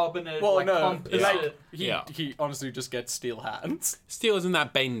polycarbonate, Well, like no, composite. like he Yeah. he honestly just gets steel hands. steel isn't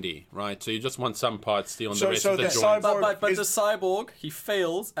that bendy, right? So you just want some parts steel and the rest So of the the joints. cyborg- But is- the cyborg, he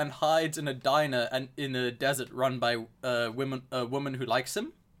fails and hides in a diner and in a desert run by a woman who likes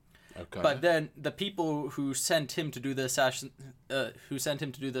him. Okay. But then the people who sent him to do the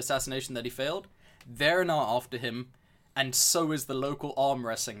assassination that he failed, they're now after him, and so is the local arm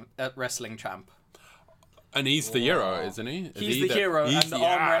wrestling champ. And he's the hero, isn't he? Is He's he the hero, and the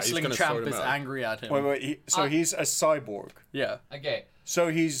arm he's wrestling gonna sort champ him is out. angry at him. Wait. So he's a cyborg. Yeah. Okay. So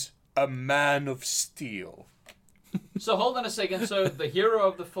he's a man of steel. So hold on a second. So the hero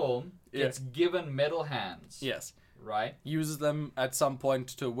of the film gets given metal hands. Yes. Right? Uses them at some point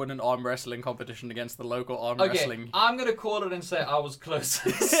to win an arm wrestling competition against the local arm Okay, wrestling. I'm going to call it and say I was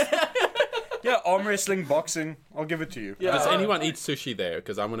closest. Yeah, arm wrestling, boxing. I'll give it to you. Yeah. Does anyone eat sushi there?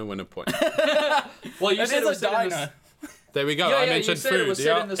 Because I want to win a point. Well, you It said is it was a set in the diner. There we go. Yeah, I you mentioned said it food. was set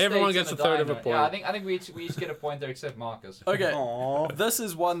Yeah, in the everyone States gets in a third of a diner. point. Yeah, I think we each get a point there except Marcus. Okay. Aww. This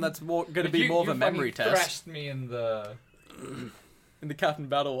is one that's more going to But be you, more of you a memory fucking test. thrashed me in the... In the Captain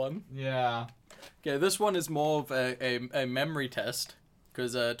Battle one. Yeah. Okay, this one is more of a memory test.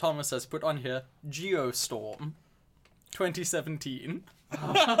 Because Thomas has put on here Geostorm 2017.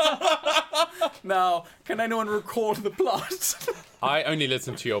 Now, can anyone recall the plot? I only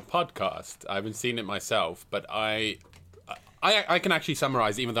listen to your podcast. I haven't seen it myself, but I can actually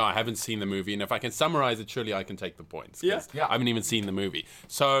summarize, even though I haven't seen the movie. And if I can summarize it, surely I can take the points. 'cause Yeah. I haven't even seen the movie.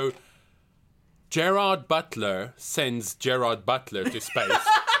 So, Gerard Butler sends Gerard Butler to space.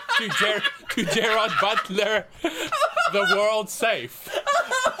 to Gerard Butler, the world safe.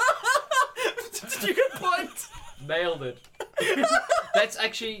 Did you get a point? Nailed it. That's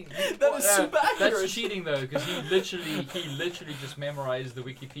actually That is super accurate. That's cheating though, because he literally just memorized the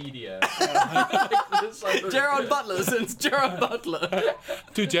Wikipedia. Gerard Butler, since Gerard Butler.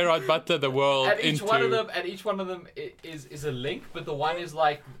 To Gerard Butler, the world And each into... one of them is a link, but the one is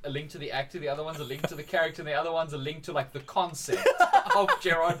like a link to the actor, the other one's a link to the character, and the other one's a link to like the concept of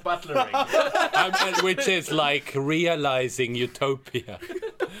Gerard Butlering. and which is like realizing utopia.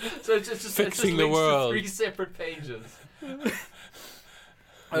 So it's just Fixing the links to world. 3 separate pages.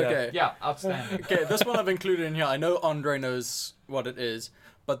 Okay. Yeah, outstanding. Okay, this one I've included in here. I know Andre knows what it is,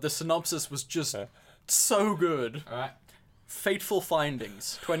 but the synopsis was just so good. All right. Fateful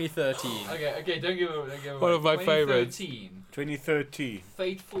Findings, 2013. Okay. Don't give it. One of my favorites. 2013.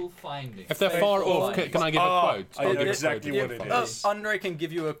 Fateful Findings. If they're far off, can I give a quote? I I'll know give a exactly quote. what it Oh, is. Andre can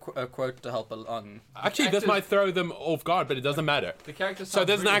give you a quote to help along. Actually, this Actors- might throw them off guard, but it doesn't matter. The character. So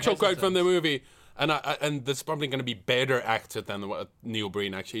there's an really actual quote from the hesitant. movie, and this is probably going to be better acted than what Neil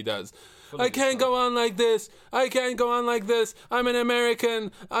Breen actually does. I can't go on like this. I can't go on like this. I'm an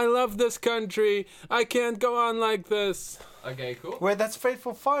American. I love this country. I can't go on like this. Okay, cool. Wait, that's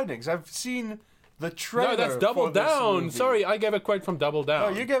Fateful Findings. I've seen the trailer. No, that's Double for this Down. movie. Sorry, I gave a quote from Double Oh,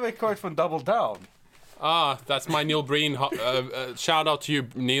 Down. you gave a quote from Double Down. That's my Neil Breen. Shout out to you,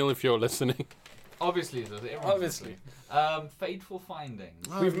 Neil, if you're listening. Obviously, everyone's Obviously. listening. Fateful Findings.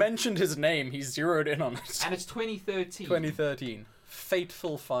 We've mentioned his name. He's zeroed in on it. And it's 2013. 2013.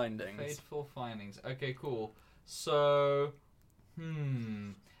 Fateful Findings. Fateful Findings. Okay, cool. So,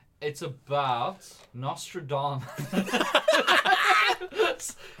 it's about Nostradamus.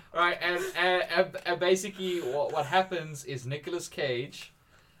 Right, and basically what happens is Nicolas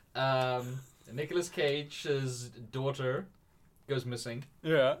Cage's daughter goes missing,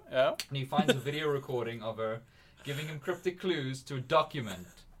 Yeah. and he finds a video recording of her giving him cryptic clues to a document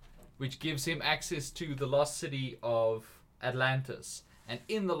which gives him access to the lost city of Atlantis. And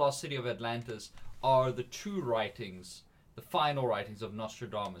in the lost city of Atlantis are the true writings, the final writings of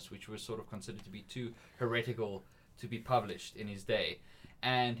Nostradamus, which were sort of considered to be too heretical to be published in his day.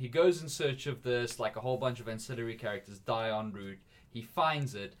 And he goes in search of this, like a whole bunch of ancillary characters die en route. He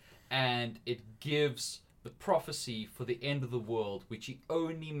finds it, and it gives the prophecy for the end of the world, which he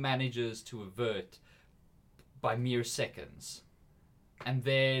only manages to avert by mere seconds. And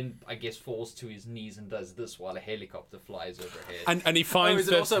then, I guess, falls to his knees and does this while a helicopter flies overhead. And he Oh, finds is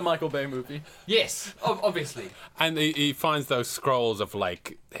it that, also a Michael Bay movie? Yes, obviously. and he finds those scrolls of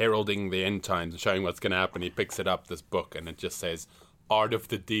like heralding the end times, showing what's going to happen. He picks it up, this book, and it just says "Art of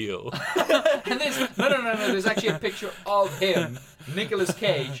the Deal." And there's no. There's actually a picture of him, Nicolas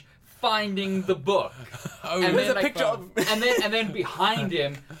Cage, finding the book. And There's then, a picture of... and then behind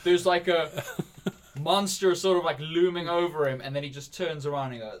him, there's like a monster sort of like looming over him, and then he just turns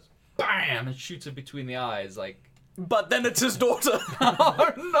around and goes, BAM! And shoots it between the eyes, like, But then it's his daughter.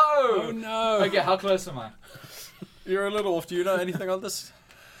 oh no! Oh no! Okay, how close am I? You're a little off. Do you know anything on this?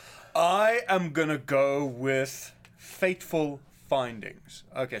 I am gonna go with Fateful Findings.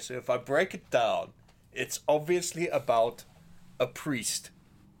 Okay, so if I break it down, it's obviously about a priest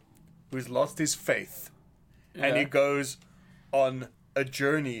who's lost his faith, and he goes on a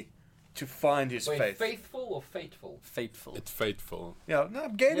journey to find his Wait, faith. faithful or fateful? Fateful. It's fateful. Yeah, no,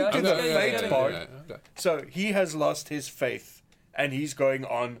 I'm getting Yeah, to okay, the yeah, faith yeah, part. Okay. So he has lost his faith, and he's going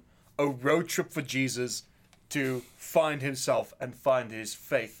on a road trip for Jesus to find himself and find his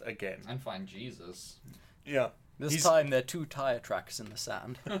faith again. And find Jesus. Yeah. This time there are 2 tire tracks in the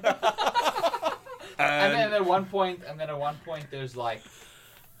sand. And then at one point, there's like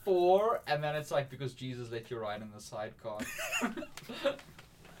 4, and then it's like because Jesus let you ride in the sidecar.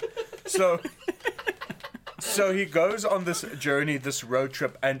 So he goes on this journey, this road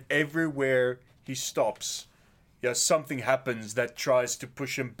trip, and everywhere he stops, something happens that tries to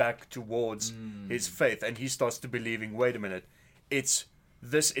push him back towards his faith, and he starts to believing, wait a minute, this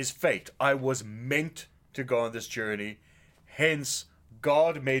is fate. I was meant to go on this journey, hence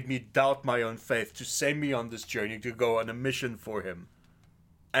God made me doubt my own faith to send me on this journey to go on a mission for him.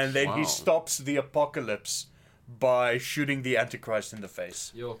 And then he stops the apocalypse by shooting the Antichrist in the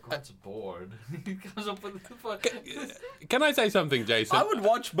face. Yo, God's bored. He comes up with Can I say something, Jason? I would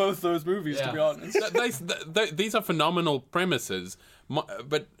watch both those movies, to be honest. These are phenomenal premises,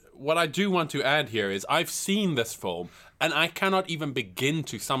 but what I do want to add here is I've seen this film, and I cannot even begin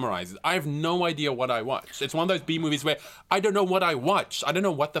to summarize it. I have no idea what I watched. It's one of those B movies where I don't know what I watched. I don't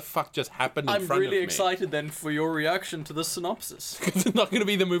know what the fuck just happened in front of me. I'm really excited then for your reaction to the synopsis. Because it's not going to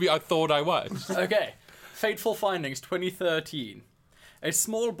be the movie I thought I watched. Okay. Fateful Findings 2013. A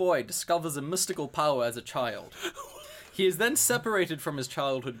small boy discovers a mystical power as a child. He is then separated from his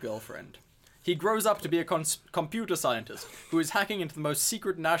childhood girlfriend. He grows up to be a computer scientist who is hacking into the most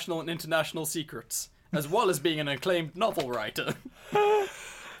secret national and international secrets, as well as being an acclaimed novel writer.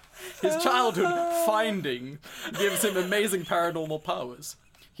 His childhood finding gives him amazing paranormal powers.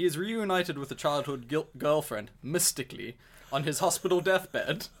 He is reunited with a childhood girlfriend, mystically, on his hospital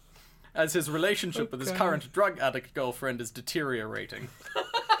deathbed, as his relationship with his current drug addict girlfriend is deteriorating.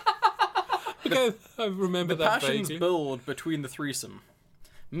 Okay, I remember The that passions vaguely. build between the threesome.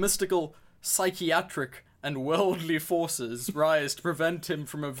 Mystical, psychiatric, and worldly forces rise to prevent him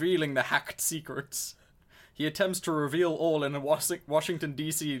from revealing the hacked secrets. He attempts to reveal all in a Washington,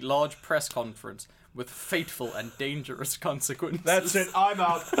 D.C. large press conference with fateful and dangerous consequences. That's it. I'm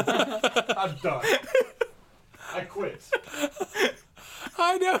out. I'm done. I quit.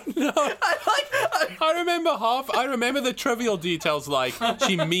 I don't know. I remember the trivial details, like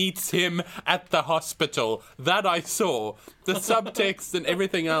she meets him at the hospital. That I saw. The subtext and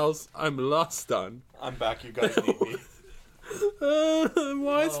everything else, I'm lost on. I'm back. You guys need me.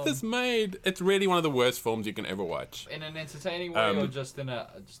 Why is this made? It's really one of the worst films you can ever watch. in an entertaining way or just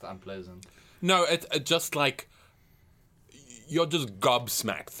just unpleasant? No, it's just like you're just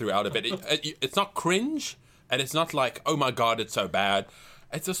gobsmacked throughout of it. It's not cringe, and it's not like, oh my god, it's so bad.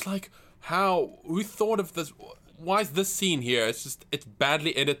 It's just like, who thought of this? Why is this scene here? It's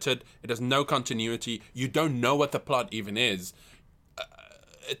badly edited. It has no continuity. You don't know what the plot even is.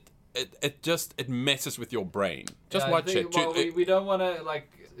 It messes with your brain. Just watch it. Well, we don't want to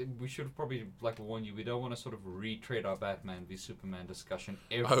we should probably warn you. We don't want to sort of retread our Batman v Superman discussion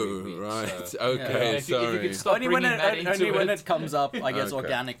every week. Right. So, Okay. if you Sorry. could stop Only when bringing that into it comes up, I guess, Okay.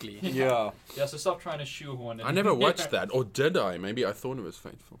 organically. Yeah. Yeah, so stop trying to shoehorn it. I never watched that, or did I? Maybe I thought it was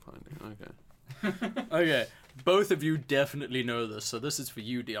Fateful Finding. Okay. Okay, both of you definitely know this, so this is for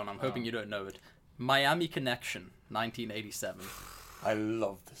you, Dion. I'm hoping you don't know it. Miami Connection, 1987. I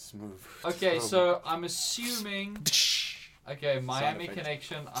love this movie. Okay, so I'm assuming. Okay, Sound Miami effect.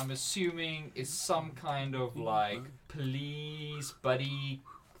 Connection, I'm assuming is some kind of police buddy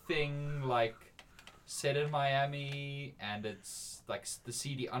thing, set in Miami, and it's like the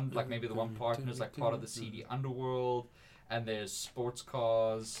seedy, maybe the one partner is part of the seedy underworld, and there's sports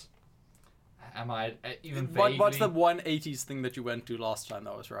cars. Am I even vaguely? What's the 180s thing that you went to last time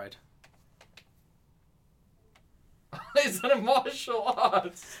that was right? Is that a martial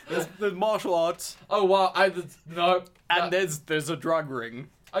arts? There's martial arts, Oh wow! No. and there's a drug ring.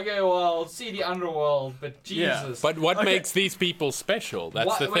 Okay, well, seedy underworld, but Yeah. Jesus. But what Okay. makes these people special? That's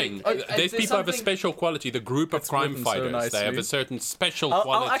What- the wait, thing. okay, These there's people have a something- special quality. The group of It's crime written so fighters, they have nicely. a certain special I'll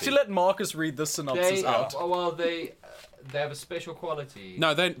quality. actually let Marcus read the synopsis out. They have a special quality.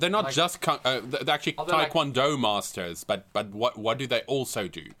 No, they're not Like- just they're actually Are they like- taekwondo masters. But what do they also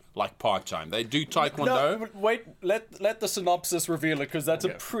do? Like part time, they do taekwondo. No, but wait, let the synopsis reveal it, because that's a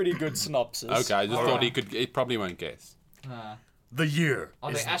pretty good synopsis. Okay, I just thought Alright. he probably won't guess. The year.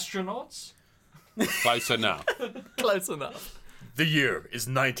 Are they astronauts? Closer now. Close enough. The year is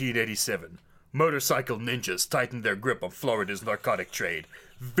 1987. Motorcycle ninjas tighten their grip on Florida's narcotic trade,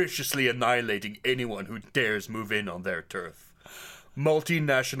 viciously annihilating anyone who dares move in on their turf.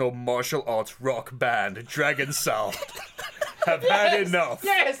 Multinational martial arts rock band Dragon Sound have had enough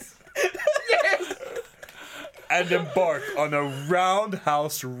Yes! Yes! and embark on a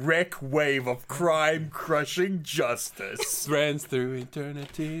roundhouse wreck wave of crime-crushing justice. Friends through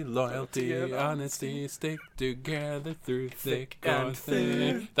eternity, loyalty, honesty, stick together through thick and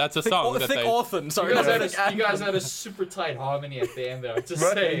thin. That's a song that thick they... or thin. Sorry, You guys had a super tight harmony at the end there. Just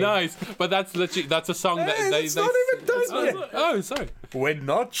saying. Nice, but that's literally a song that they. It's not even done yet. Oh, sorry. When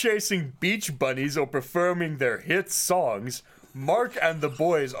not chasing beach bunnies or performing their hit songs, Mark and the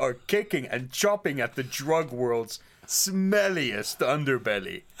boys are kicking and chopping at the drug world's smelliest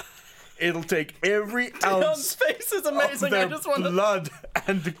underbelly. It'll take every ounce face is amazing. of their I just want to... blood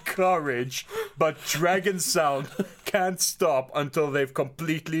and courage, but Dragon Sound can't stop until they've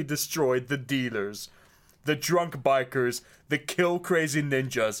completely destroyed the dealers, the drunk bikers, the kill-crazy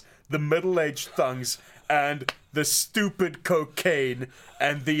ninjas, the middle-aged thugs, and the stupid cocaine,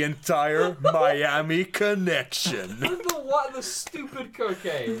 and the entire Miami connection. The stupid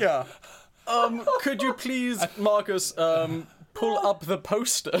cocaine. Yeah. Could you please, Marcus, pull up the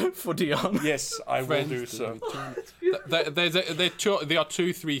poster for Dion? Yes, I will do so. There are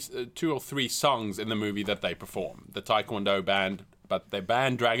two or three songs in the movie that they perform. The Taekwondo band, but their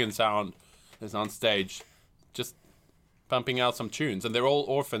band Dragon Sound is on stage, just pumping out some tunes, and they're all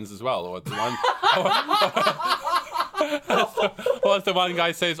orphans as well. Or the one, or as the one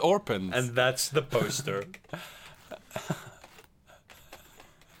guy says, orphans. And that's the poster.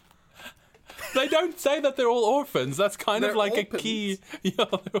 They don't say that they're all orphans. That's kind They're of like orphans. a key. Yeah,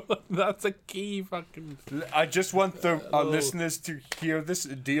 that's a key fucking. I just want our listeners to hear this.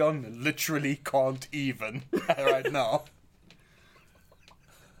 Dion literally can't even right now.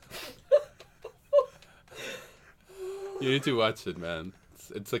 You need to watch it, man.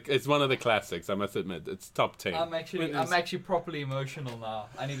 It's one of the classics. I must admit, it's top 10. I'm actually properly emotional now.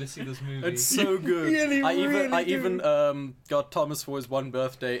 I need to see this movie. It's so good. Really, I really even got Thomas for his one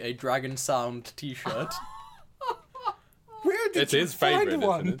birthday a Dragon Sound T-shirt. Where did It's you his find favorite,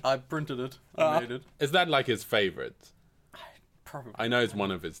 one? isn't it? I printed it. I made it. Is that like his favorite? Probably. I know it's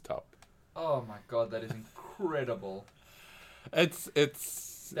one of his top. Oh my god, that is incredible. It's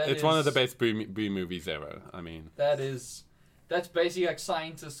one of the best B movies ever. I mean, That's basically like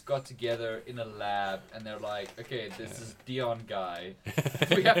scientists got together in a lab and they're like, okay, this is Dion guy.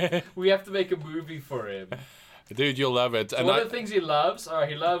 We have to make a movie for him. dude, you'll love it. So And one of the things he loves are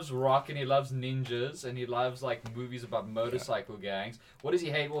he loves rock and he loves ninjas and he loves like movies about motorcycle gangs. What does he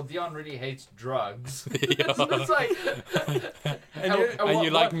hate? Well, Dion really hates drugs. It's like, and you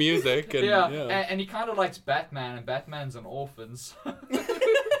like music, and and he kind of likes Batman, and Batman's an orphans.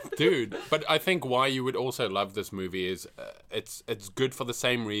 dude. But I think why you would also love this movie is it's good for the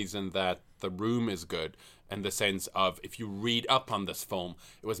same reason that The Room is good, in the sense of, if you read up on this film,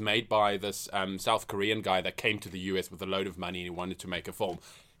 it was made by this South Korean guy that came to the US with a load of money and he wanted to make a film.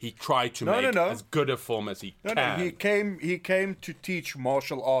 He tried to make as good a film as he can. No, he came to teach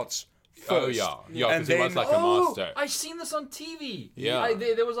martial arts first. Oh yeah, And because he was then- like a master. I've seen this on TV. Yeah.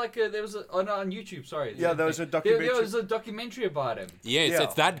 There was on YouTube. Sorry. Yeah, there was a documentary. There was a documentary about him. Yes, Yeah.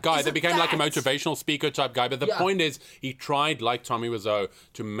 it's that guy Is that it became like a that? motivational speaker type guy. But the point is, he tried, like Tommy Wiseau,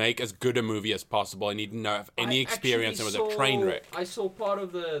 to make as good a movie as possible, and he didn't have any I experience, and actually it was a train wreck. I saw part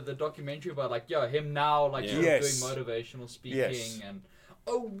of the documentary about like him now like sort of Yes. doing motivational speaking Yes. and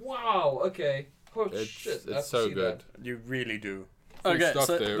wow, okay, oh shit, I have It's to so see good. that. You really do. Okay, stop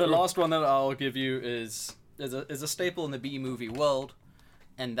so there. the last one that I'll give you is a staple in the B movie world,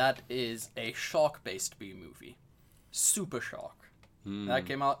 and that is a shark-based B movie, Super Shark. That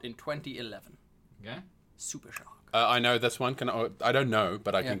came out in 2011. Okay. Super Shark. I know this one. I don't know,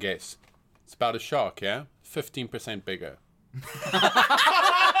 but I Yeah. can guess. It's about a shark, yeah? 15% bigger.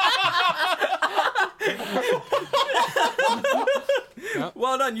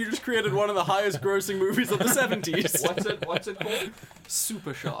 Well done, you just created one of the highest grossing movies of the 70s. What's it called?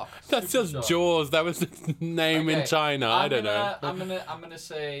 Super Shark. That's Super just shark. Jaws. That was the name in Okay, China. I don't know. I'm gonna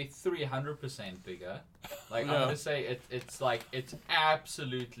say 300% bigger. Like I'm Yeah. gonna say it's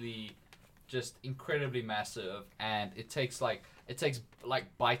absolutely just incredibly massive, and it takes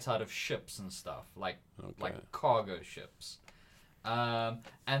bites out of ships and stuff, like cargo ships.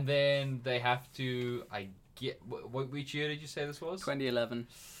 And then they have to which year did you say this was? 2011.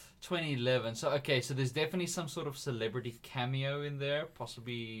 2011. So okay, so there's definitely some sort of celebrity cameo in there,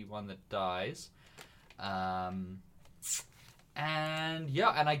 possibly one that dies. And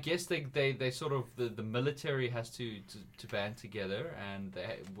I guess they sort of the military has to band together and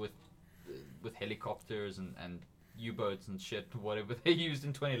with helicopters and U-boats and shit, whatever they used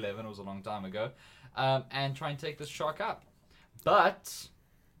in 2011, it was a long time ago, and try and take this shark out. But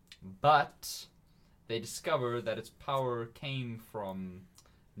they discover that its power came from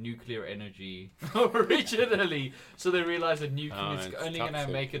nuclear energy originally, so they realize that nuclear is it's only going to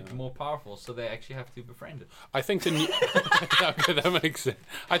toxic, make it yeah. more powerful, so they actually have to befriend it. I think the okay, that makes sense.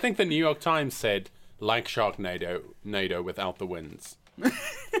 I think the New York Times said like Sharknado without the winds.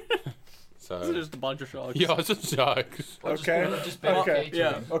 So It's just a bunch of sharks. yeah, it's just sharks. Okay. Just better Okay.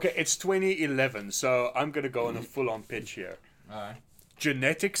 catering. Okay, it's 2011, so I'm gonna go on a full-on pitch here. Alright.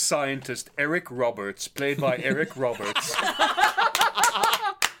 Genetic scientist Eric Roberts, played by Eric Roberts,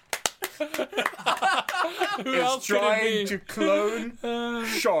 Who is else could it trying be? to clone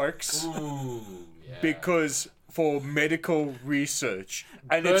sharks Ooh, yeah. because for medical research,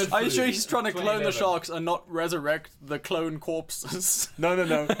 and it's Are you sure he's trying to clone the 2011. sharks and not resurrect the clone corpses?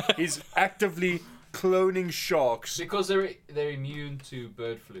 no. He's actively cloning sharks. Because they're immune to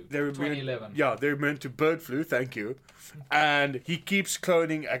bird flu. They're immune, 2011. yeah, they're immune to bird flu. Thank you. And he keeps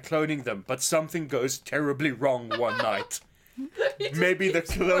cloning them, but something goes terribly wrong one night. Maybe the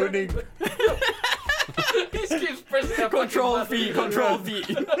cloning. He just keeps pressing up Control V, Control V.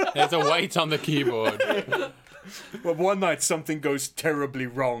 There's a weight on the keyboard. Well, one night something goes terribly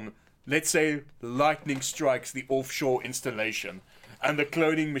wrong. Let's say lightning strikes the offshore installation, and the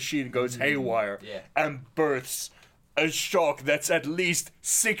cloning machine goes haywire Yeah. and births a shark that's at least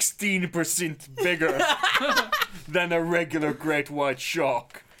 16% bigger than a regular great white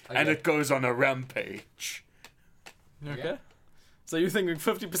shark, and Okay. it goes on a rampage. Okay. So you're thinking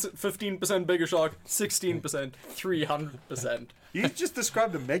 50%, 15% bigger shark, 16%, 300%. You just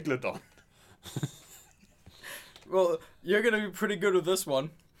described a megalodon. Well, you're gonna be pretty good with this one.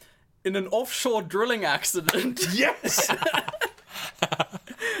 In an offshore drilling accident, Yes.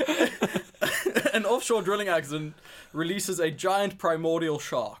 an offshore drilling accident releases a giant primordial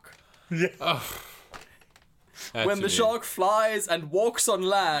shark. That's When the weird. shark flies and walks on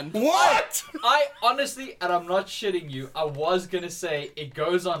land, What? I honestly, and I'm not shitting you, I was gonna say it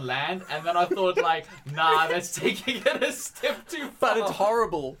goes on land, and then I thought like, nah, that's taking it a step too far. but it's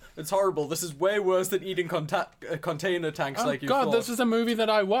horrible. It's horrible. This is way worse than eating container tanks Oh like you god, thought. this is a movie that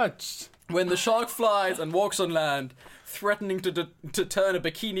I watched. When the shark flies and walks on land, threatening to turn a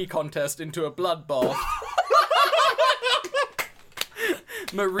bikini contest into a bloodbath.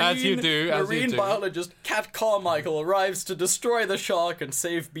 Marine, As you do. biologist Kat Carmichael arrives to destroy the shark and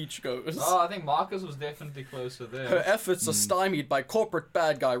save beachgoers. Oh, I think Marcus was definitely closer Her there. efforts are stymied by corporate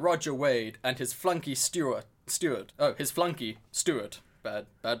bad guy Roger Wade and his flunky Stuart.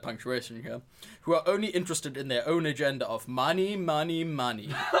 Bad punctuation here. Who are only interested in their own agenda of money, money, money.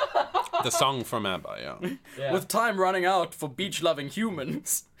 The song from ABBA, yeah. Yeah. With time running out for beach-loving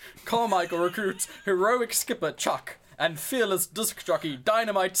humans, Carmichael recruits heroic skipper Chuck and fearless disc jockey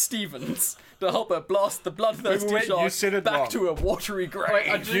Dynamite Stevens to help her blast the bloodthirsty Wait, you shark said it back wrong. to a watery Wait, grave.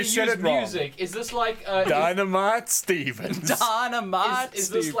 I didn't You said use it wrong. music. Is this like Dynamite Stevens. Dynamite is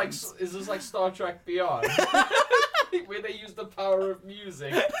this like Star Trek Beyond? Where they use the power of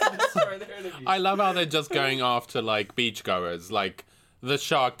music to destroy their enemies. I love how they're just going after like beachgoers. Like the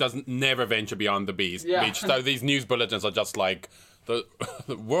shark doesn't never venture beyond the beach. Yeah. So these news bulletins are just like the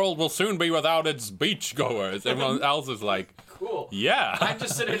world will soon be without its beachgoers. Everyone else is like, Cool. yeah. I'm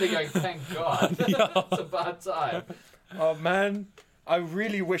just sitting there going, thank God. It's about time. Oh man, I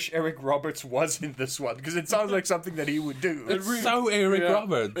really wish Eric Roberts was in this one because it sounds like something that he would do. It's so Eric Yeah,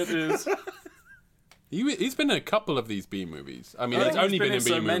 Roberts. It is. He's been in a couple of these B movies. I mean, I he's think only he's been been in in B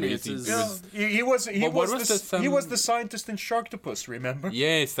so many, movies. it's He his- was- He was What was this, he was the scientist in Sharktopus. Remember?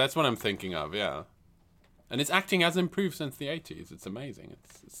 Yes, that's what I'm thinking of. Yeah, and his acting has improved since the 80s. It's amazing.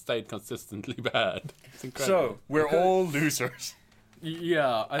 It's stayed consistently bad. It's incredible. So we're all losers.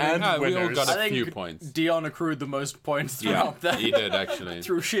 Yeah, I think, And Yeah, we all winners. got I a think few points. Dion accrued the most points Yeah, throughout that. he did actually.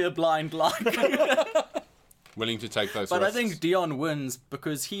 Through sheer blind luck. Willing to take those But I risks. think Dion wins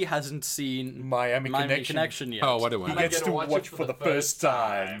because he hasn't seen Miami Connection. yet. Oh, what a He winner! gets get to to watch watch it for the first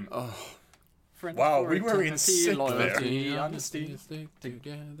time. Friends Wow, for we were in eternity, sync loyalty, there. honesty.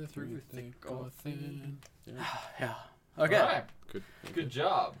 together through thick or thin. Yeah. Okay. Alright, Good. good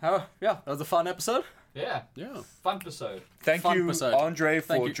job. Oh, yeah, that was a fun episode. Yeah, Yeah, fun episode. Thank Fun you, episode. Andre, for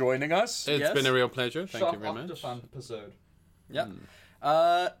Thank you. joining us. it's Yes. been a real pleasure. Thank Shock you very Octa much. fun episode. Yeah.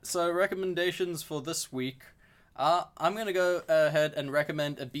 So recommendations for this week. I'm gonna go ahead and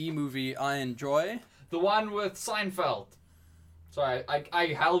recommend a B movie I enjoy. The one with Seinfeld. Sorry, I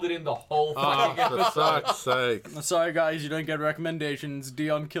held it in the whole Oh, fucking for episode. fuck's sake! Sorry guys, you don't get recommendations.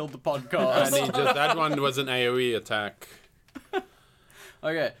 Dion killed the podcast. And that one was an AOE attack.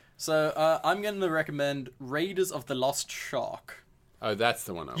 Okay, so I'm gonna recommend Raiders of the Lost Shark. Oh, that's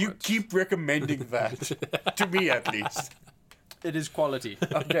the one I You watched. keep recommending that to me, at least. It is quality.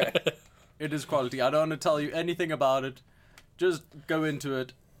 Okay. It is quality. I don't want to tell you anything about it. Just go into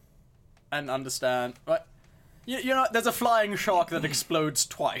it and understand. But you know, there's a flying shark that explodes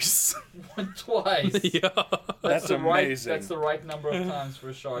twice. Twice. Yeah. That's the right. amazing. That's the right number of times for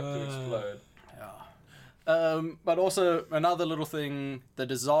a shark to explode. But also another little thing: the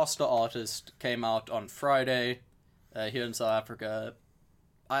Disaster Artist came out on Friday here in South Africa.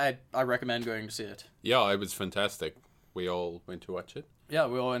 I recommend going to see it. Yeah, it was fantastic. We all went to watch it. Yeah,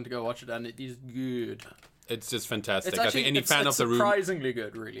 we all went to go watch it, and it is good. It's just fantastic. It's I actually think any fan of the room. surprisingly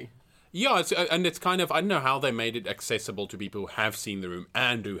good, really. Yeah, and it's kind of, I don't know how they made it accessible to people who have seen The Room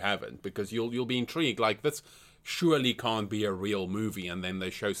and who haven't, because you'll be intrigued. Like, this surely can't be a real movie, and then they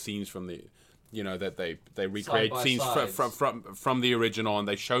show scenes from the, you know, that they recreate scenes from the original, and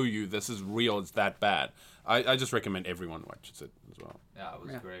they show you this is real. It's that bad. I just recommend everyone watches it as well. Yeah, it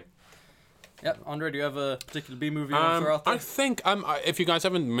was great. Yeah, Andre, do you have a particular B movie you want to throw out there? I think if you guys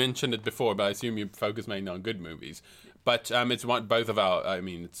haven't mentioned it before, but I assume you focus mainly on good movies. But it's one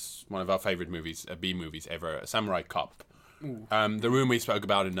of our favorite movies, B movies ever, Samurai Cop. The Room we spoke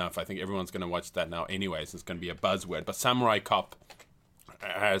about enough. I think everyone's going to watch that now anyway, so it's going to be a buzzword. But Samurai Cop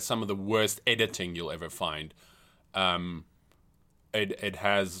has some of the worst editing you'll ever find. It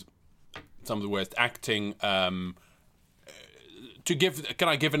has some of the worst acting. Can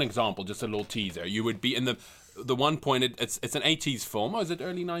I give an example? Just a little teaser. You would be in the one point. It's an 80s film, or is it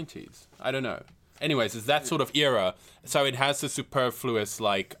early 90s? I don't know. Anyways, it's that sort of era. So it has the superfluous,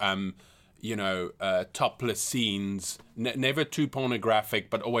 like, topless scenes. Never too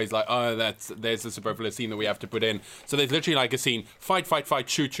pornographic, but always like, there's a superfluous scene that we have to put in. So there's literally like a scene: fight,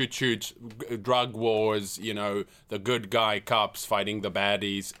 shoot, drug wars. You know, the good guy cops fighting the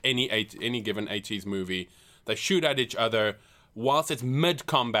baddies. Any given 80s movie, they shoot at each other. Whilst it's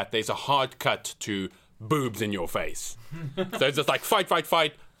mid-combat, there's a hard cut to boobs in your face. So it's just like, fight,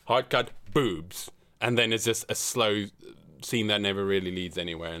 hard cut, boobs. And then it's just a slow scene that never really leads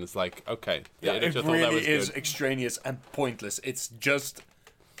anywhere. And it's like, okay. Yeah, it really is extraneous and pointless. It's just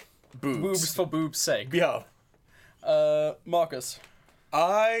boobs. Boobs for boobs' sake. Yeah. Marcus.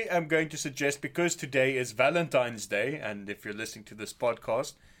 I am going to suggest, because today is Valentine's Day, and if you're listening to this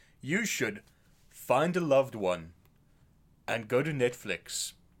podcast, you should find a loved one and go to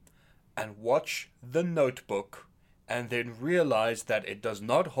Netflix and watch The Notebook, and then realize that it does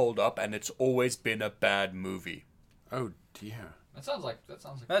not hold up and it's always been a bad movie. Oh dear. That sounds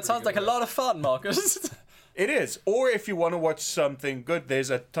like a lot of fun, Marcus. It is. Or if you want to watch something good, there's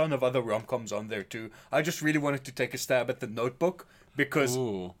a ton of other rom-coms on there too. I just really wanted to take a stab at The Notebook because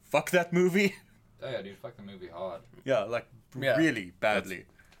fuck that movie. Oh yeah, dude, fuck the movie hard. Yeah, really badly.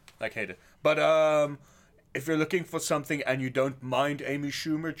 Like, hate it. But if you're looking for something and you don't mind Amy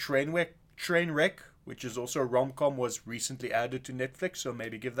Schumer, Trainwreck, which is also a rom-com, was recently added to Netflix, so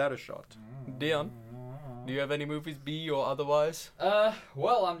maybe give that a shot. Dion, do you have any movies, B or otherwise?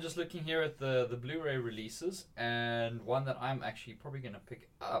 Well, I'm just looking here at the Blu-ray releases, and one that I'm actually probably going to pick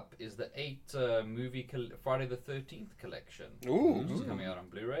up is the 8-movie Friday the 13th collection. Ooh. Which is coming out on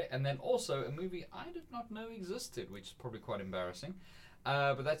Blu-ray. And then also a movie I did not know existed, which is probably quite embarrassing.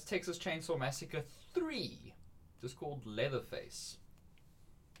 But that's Texas Chainsaw Massacre 3, just called Leatherface.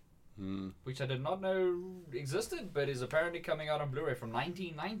 Which I did not know existed, but is apparently coming out on Blu-ray from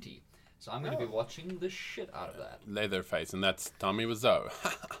 1990. So I'm going to be watching the shit out of that. Leatherface, and that's Tommy Wiseau.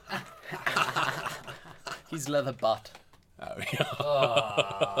 He's leather butt. Oh, yeah.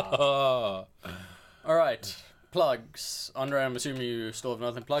 All right. Plugs. Andre, I'm assuming you still have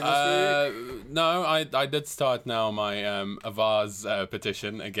nothing plugged this week? No, I did start now my Avaz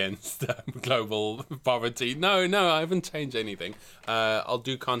petition against global poverty. No, I haven't changed anything. I'll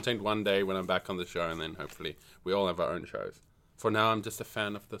do content one day when I'm back on the show, and then hopefully we all have our own shows. For now, I'm just a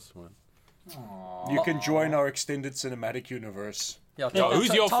fan of this one. Aww. You can join our extended cinematic universe. Yeah,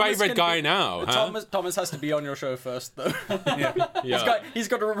 who's your favorite guy now? Huh? Thomas has to be on your show first, though. Yeah. He's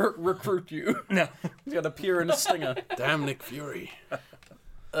got to recruit you. No. He's got to appear in a stinger. Damn Nick Fury.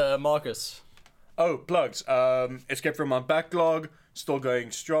 Marcus. Oh, plugs. Escape from My Backlog, still going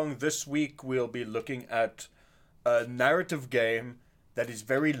strong. This week we'll be looking at a narrative game that is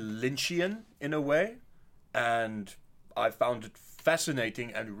very Lynchian in a way, and I found it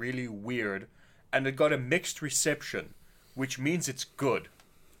fascinating and really weird, and it got a mixed reception, which means it's good.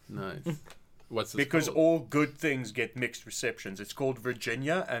 Nice. What's this Because called? all good things get mixed receptions. It's called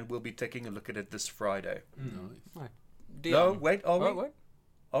Virginia, and we'll be taking a look at it this Friday. Nice. No, wait, are we? What?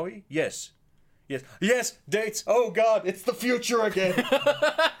 Are we? Yes, dates. Oh God, it's the future again.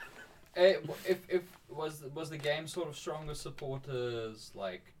 If was the game sort of stronger supporters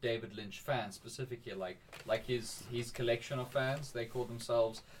like David Lynch fans specifically, like his collection of fans? They call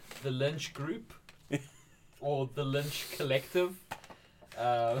themselves the Lynch Group or the Lynch Collective.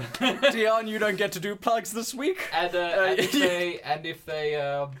 Dion, you don't get to do plugs this week. And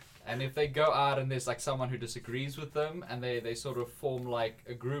if they go out and there's like someone who disagrees with them and they sort of form like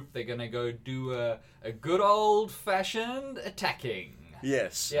a group, they're gonna go do a good old fashioned attacking.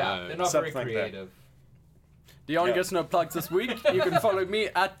 Yes. Yeah, they're not very something like that. creative. Dion gets no plugs this week. You can follow me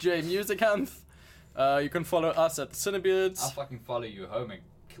at JMusicAnth. You can follow us at CineBeards. I'll fucking follow you home and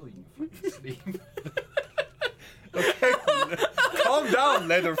kill you in fucking sleep. Okay. Calm down,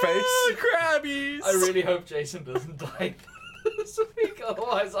 Leatherface. Crabbies! I really hope Jason doesn't die this week,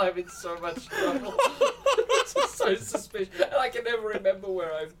 otherwise I'm in so much trouble. This is so suspicious, and I can never remember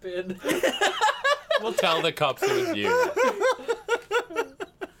where I've been. We'll tell the cops it was you.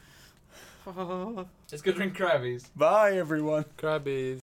 It's good to drink Krabbies. Bye, everyone. Crabbies.